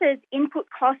 producers' input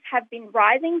costs have been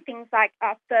rising. Things like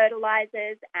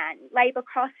fertilisers and labour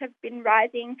costs have been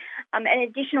rising, and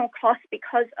additional costs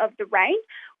because of the rain.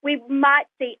 We might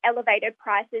see elevated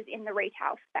prices in the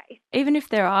retail space. Even if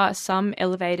there are some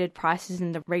elevated prices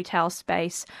in the retail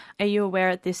space, are you aware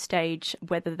at this stage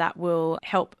whether that will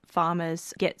help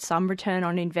farmers get some return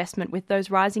on investment with those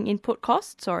rising input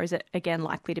costs, or is it again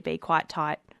likely to be quite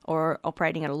tight or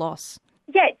operating at a loss?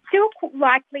 Yeah, it's still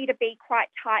likely to be quite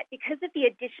tight because of the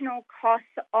additional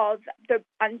costs of the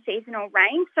unseasonal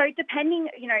rain. So depending,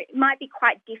 it might be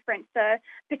quite different for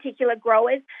particular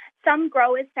growers. Some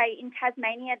growers, say in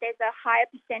Tasmania, there's a higher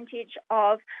percentage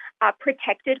of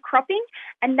protected cropping,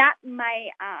 and that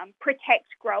may protect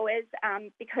growers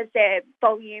because their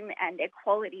volume and their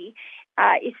quality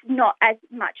is not as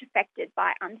much affected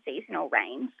by unseasonal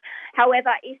rains.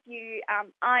 However, if you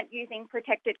aren't using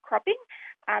protected cropping,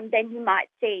 then you might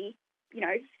see,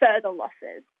 further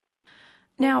losses.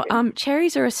 Now,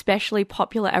 cherries are especially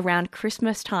popular around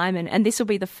Christmas time, and this will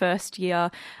be the first year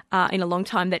in a long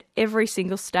time that every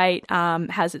single state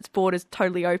has its borders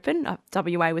totally open.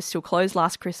 WA was still closed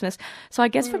last Christmas. So I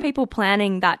guess for people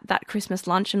planning that Christmas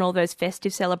lunch and all those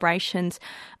festive celebrations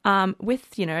with,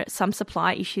 some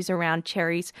supply issues around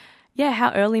cherries,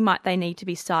 how early might they need to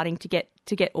be starting to get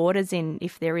orders in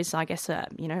if there is, I guess, a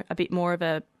bit more of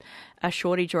a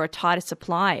shortage or a tighter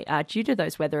supply due to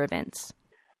those weather events?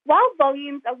 While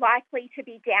volumes are likely to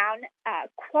be down,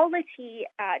 quality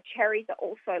cherries are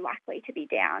also likely to be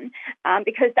down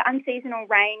because the unseasonal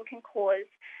rain can cause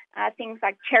things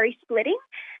like cherry splitting,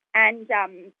 and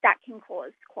that can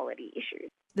cause quality issues.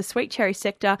 The sweet cherry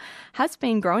sector has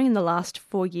been growing in the last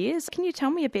 4 years. Can you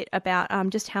tell me a bit about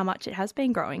just how much it has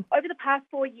been growing? Over the past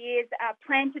 4 years,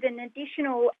 planted an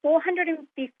additional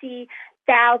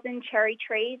 450,000 cherry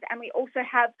trees, and we also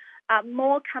have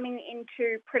more coming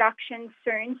into production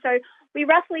soon. So we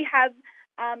roughly have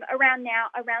around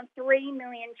 3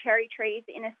 million cherry trees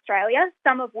in Australia,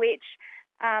 some of which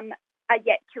are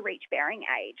yet to reach bearing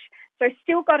age. So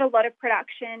still got a lot of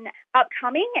production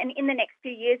upcoming, and in the next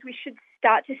few years we should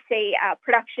start to see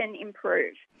production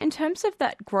improve. In terms of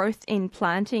that growth in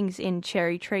plantings in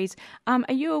cherry trees, are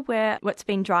you aware what's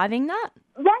been driving that?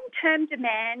 Long-term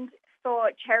demand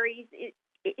for cherries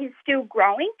is still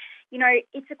growing.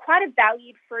 It's quite a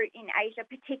valued fruit in Asia,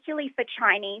 particularly for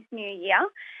Chinese New Year,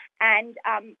 and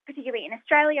particularly in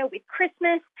Australia with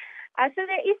Christmas. So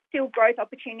there is still growth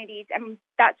opportunities, and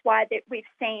that's why we've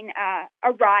seen a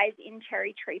rise in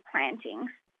cherry tree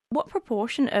plantings. What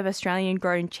proportion of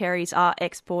Australian-grown cherries are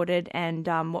exported, and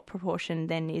what proportion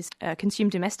then is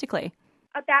consumed domestically?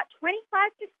 About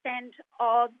 25%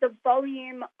 of the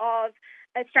volume of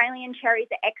Australian cherries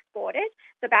are exported,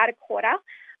 so about a quarter,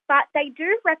 but they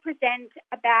do represent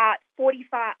about 40%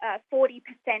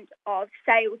 of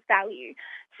sales value.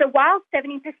 So while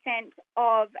 70%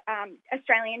 of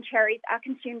Australian cherries are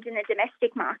consumed in the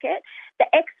domestic market, the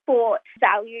export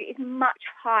value is much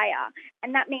higher,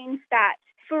 and that means that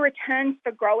for returns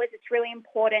for growers, it's really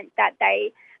important that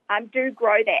they do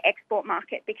grow their export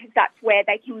market because that's where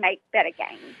they can make better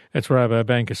gains. That's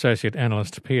Rabobank Associate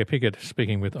Analyst Pia Piggott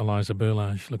speaking with Eliza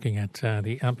Bourlage, looking at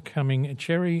the upcoming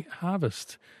cherry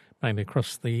harvest, mainly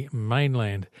across the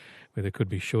mainland, where there could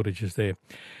be shortages there.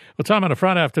 Well, time on a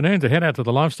Friday afternoon to head out to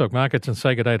the livestock markets and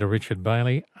say good day to Richard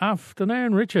Bailey.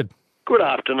 Afternoon, Richard. Good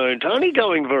afternoon, Tony.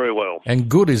 Going very well. And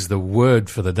good is the word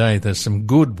for the day. There's some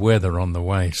good weather on the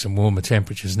way, some warmer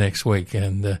temperatures next week,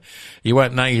 and you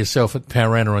won't know yourself at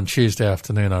Parana on Tuesday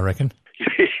afternoon, I reckon.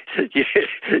 Yeah,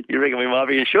 you reckon we might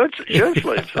be in short sleeves?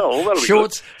 Oh, that'll be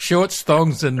shorts, good. Shorts,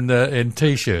 thongs, and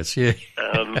t-shirts. Yeah.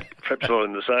 Perhaps not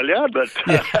in the sale yard, but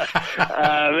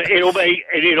it'll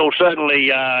certainly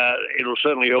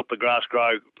help the grass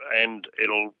grow, and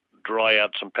it'll dry out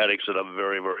some paddocks that are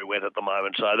very, very wet at the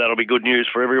moment. So that'll be good news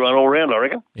for everyone all round, I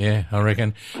reckon. Yeah, I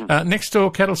reckon. Next door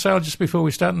cattle sale, just before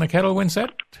we start in the cattle, when's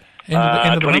that? End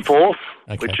of the 24th,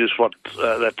 okay. Which is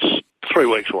that's 3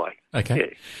 weeks away.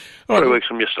 Okay. Yeah. 3 weeks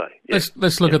from yesterday. Yeah.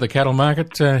 Let's look at the cattle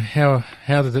market. How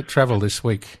did it travel this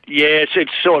week? Yeah,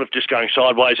 it's sort of just going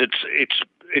sideways.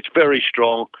 It's very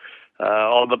strong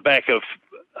on the back of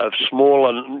small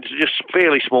and just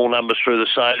fairly small numbers through the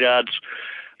sale yards.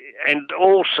 And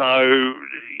also,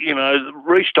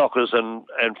 restockers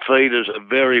and feeders are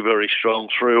very, very strong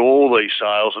through all these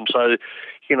sales. And so,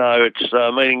 it's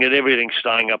meaning that everything's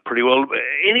staying up pretty well.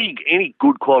 Any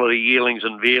good quality yearlings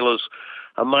and vealers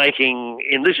are making,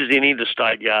 and this is in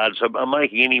interstate yards, are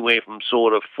making anywhere from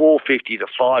sort of $4.50 to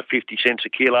 $5.50 a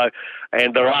kilo,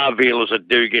 and there are vealers that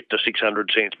do get to 600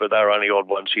 cents, but they're only odd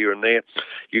ones here and there.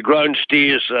 Your grown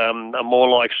steers are more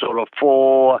like sort of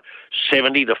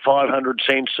 $4.70 to 500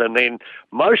 cents, and then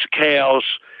most cows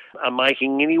are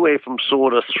making anywhere from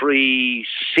sort of $3.60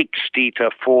 to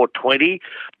 $4.20.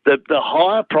 The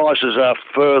higher prices are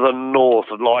further north,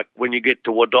 like when you get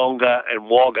to Wodonga and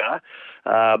Wagga.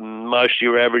 Most of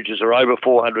your averages are over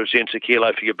 400 cents a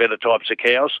kilo for your better types of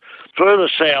cows. Further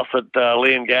south at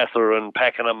Leongatha and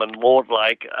Pakenham and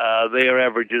Mortlake, their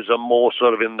averages are more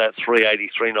sort of in that $3.80,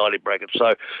 $3.90 bracket.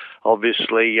 So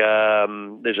obviously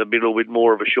there's a little bit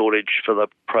more of a shortage for the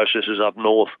processors up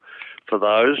north for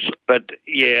those. But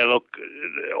yeah, look,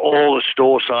 all the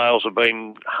store sales have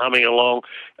been humming along.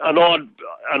 An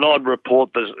odd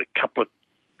report, there's a couple of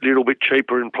little bit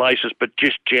cheaper in places, but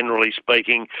just generally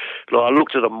speaking, I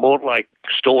looked at a Mortlake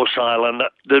store sale, and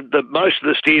the most of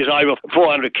the steers over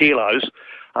 400 kilos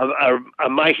are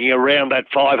making around that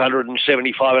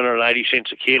 570, 580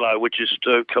 cents a kilo, which is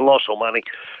colossal money.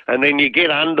 And then you get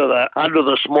in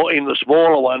the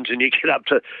smaller ones, and you get up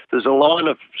to, there's a line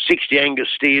of 60 Angus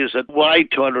steers that weigh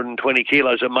 220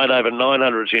 kilos that made over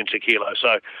 900 cents a kilo.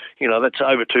 So, that's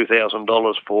over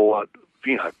 $2,000 for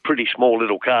pretty small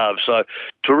little calves. So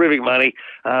terrific money.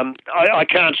 I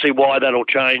can't see why that'll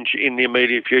change in the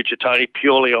immediate future, Tony,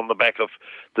 purely on the back of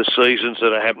the seasons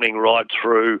that are happening right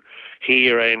through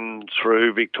here and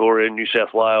through Victoria, New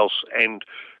South Wales and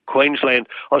Queensland.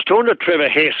 I was talking to Trevor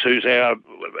Hess, who's our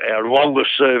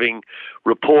longest-serving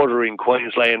reporter in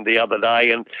Queensland the other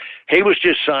day, and he was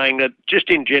just saying that,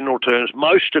 just in general terms,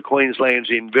 most of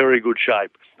Queensland's in very good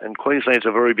shape, and Queensland's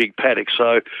a very big paddock.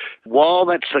 So while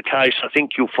that's the case, I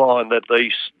think you'll find that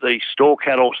these store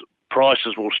cattle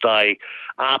prices will stay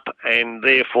up, and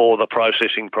therefore the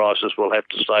processing prices will have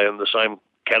to stay in the same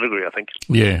category, I think.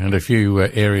 Yeah, and a few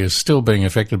areas still being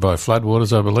affected by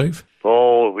floodwaters, I believe.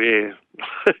 Oh, yeah.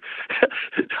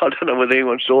 I don't know whether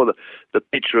anyone saw the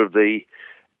picture of the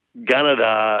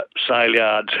Gunnedah sale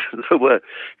yards. Where,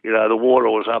 the water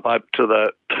was up to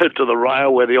the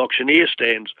rail where the auctioneer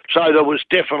stands. So there was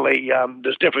definitely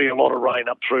a lot of rain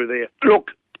up through there.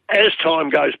 Look, as time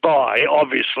goes by,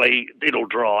 obviously it'll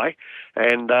dry,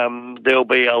 and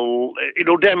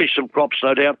it'll damage some crops,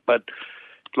 no doubt, but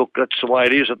look, that's the way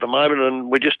it is at the moment, and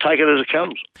we just take it as it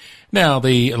comes. Now,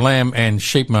 the lamb and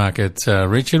sheep market,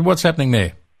 Richard, what's happening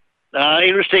there?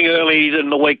 Interesting early in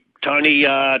the week, Tony,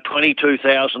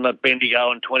 22,000 at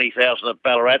Bendigo and 20,000 at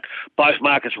Ballarat. Both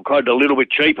markets were quoted a little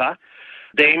bit cheaper.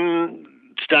 Then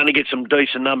starting to get some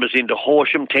decent numbers into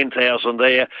Horsham, 10,000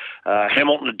 there.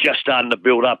 Hamilton are just starting to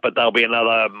build up, but they'll be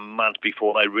another month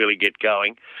before they really get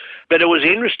going. But it was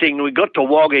interesting, we got to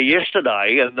Wagga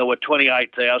yesterday and there were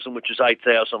 28,000, which is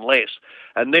 8,000 less.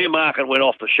 And their market went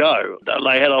off the show.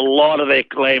 They had a lot of their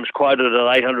lambs quoted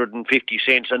at 850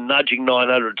 cents and nudging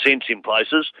 900 cents in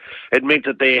places. It meant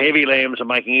that their heavy lambs are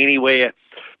making anywhere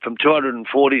from $240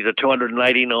 to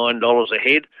 $289 a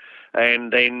head.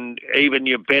 And then even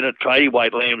your better tradie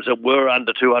weight lambs that were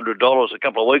under $200 a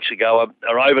couple of weeks ago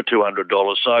are over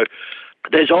 $200. So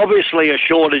there's obviously a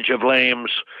shortage of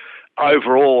lambs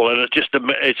overall, and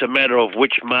it's a matter of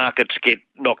which markets get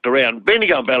knocked around.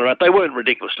 Bendigo and Ballarat, they weren't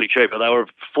ridiculously cheaper. They were $4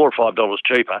 or $5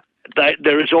 cheaper.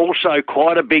 There is also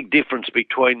quite a big difference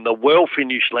between the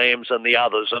well-finished lambs and the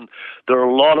others, and there are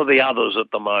a lot of the others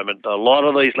at the moment. A lot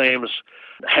of these lambs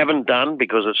haven't done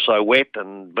because it's so wet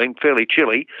and been fairly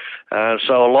chilly.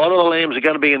 So a lot of the lambs are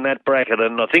going to be in that bracket,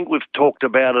 and I think we've talked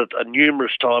about it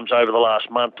numerous times over the last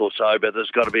month or so, but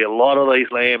there's got to be a lot of these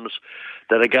lambs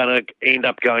that are going to end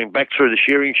up going back through the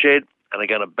shearing shed and are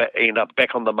going to end up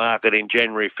back on the market in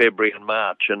January, February and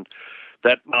March. And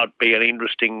that might be an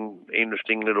interesting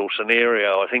little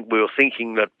scenario. I think we were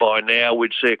thinking that by now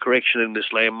we'd see a correction in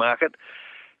this lamb market.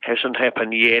 Hasn't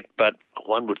happened yet, but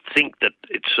one would think that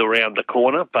it's around the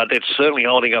corner, but it's certainly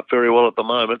holding up very well at the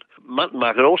moment. Mutton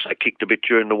market also kicked a bit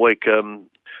during the week.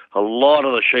 A lot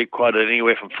of the sheep quoted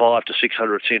anywhere from 500 to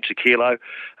 600 cents a kilo,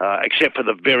 except for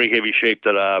the very heavy sheep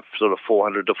that are sort of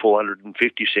 400 to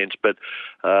 450 cents. But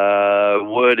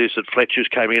word is that Fletchers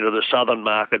came into the southern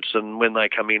markets, and when they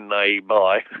come in, they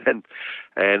buy, and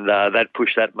that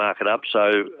pushed that market up.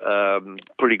 So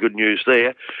pretty good news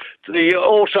there.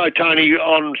 Also, Tony,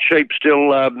 on sheep still,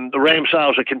 the ram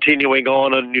sales are continuing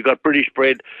on, and you've got British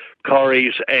bred,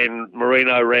 Corries and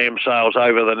Merino ram sales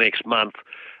over the next month.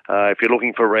 If you're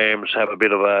looking for rams, have a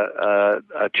bit of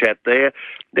a chat there.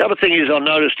 The other thing is I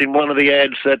noticed in one of the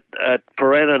ads that at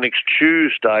Parana next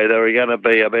Tuesday there are going to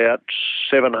be about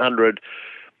 700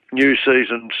 new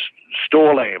season's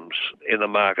store lambs in the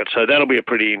market. So that'll be a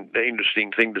pretty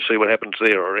interesting thing to see what happens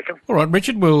there, I reckon. All right,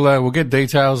 Richard, we'll get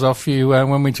details off you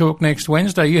when we talk next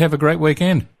Wednesday. You have a great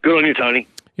weekend. Good on you, Tony.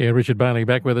 Yeah, Richard Bailey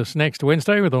back with us next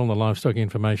Wednesday with all the livestock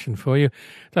information for you.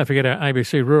 Don't forget our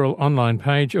ABC Rural online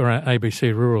page or our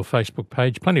ABC Rural Facebook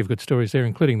page. Plenty of good stories there,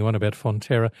 including the one about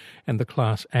Fonterra and the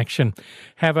class action.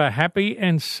 Have a happy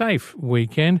and safe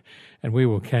weekend, and we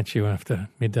will catch you after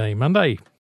midday Monday.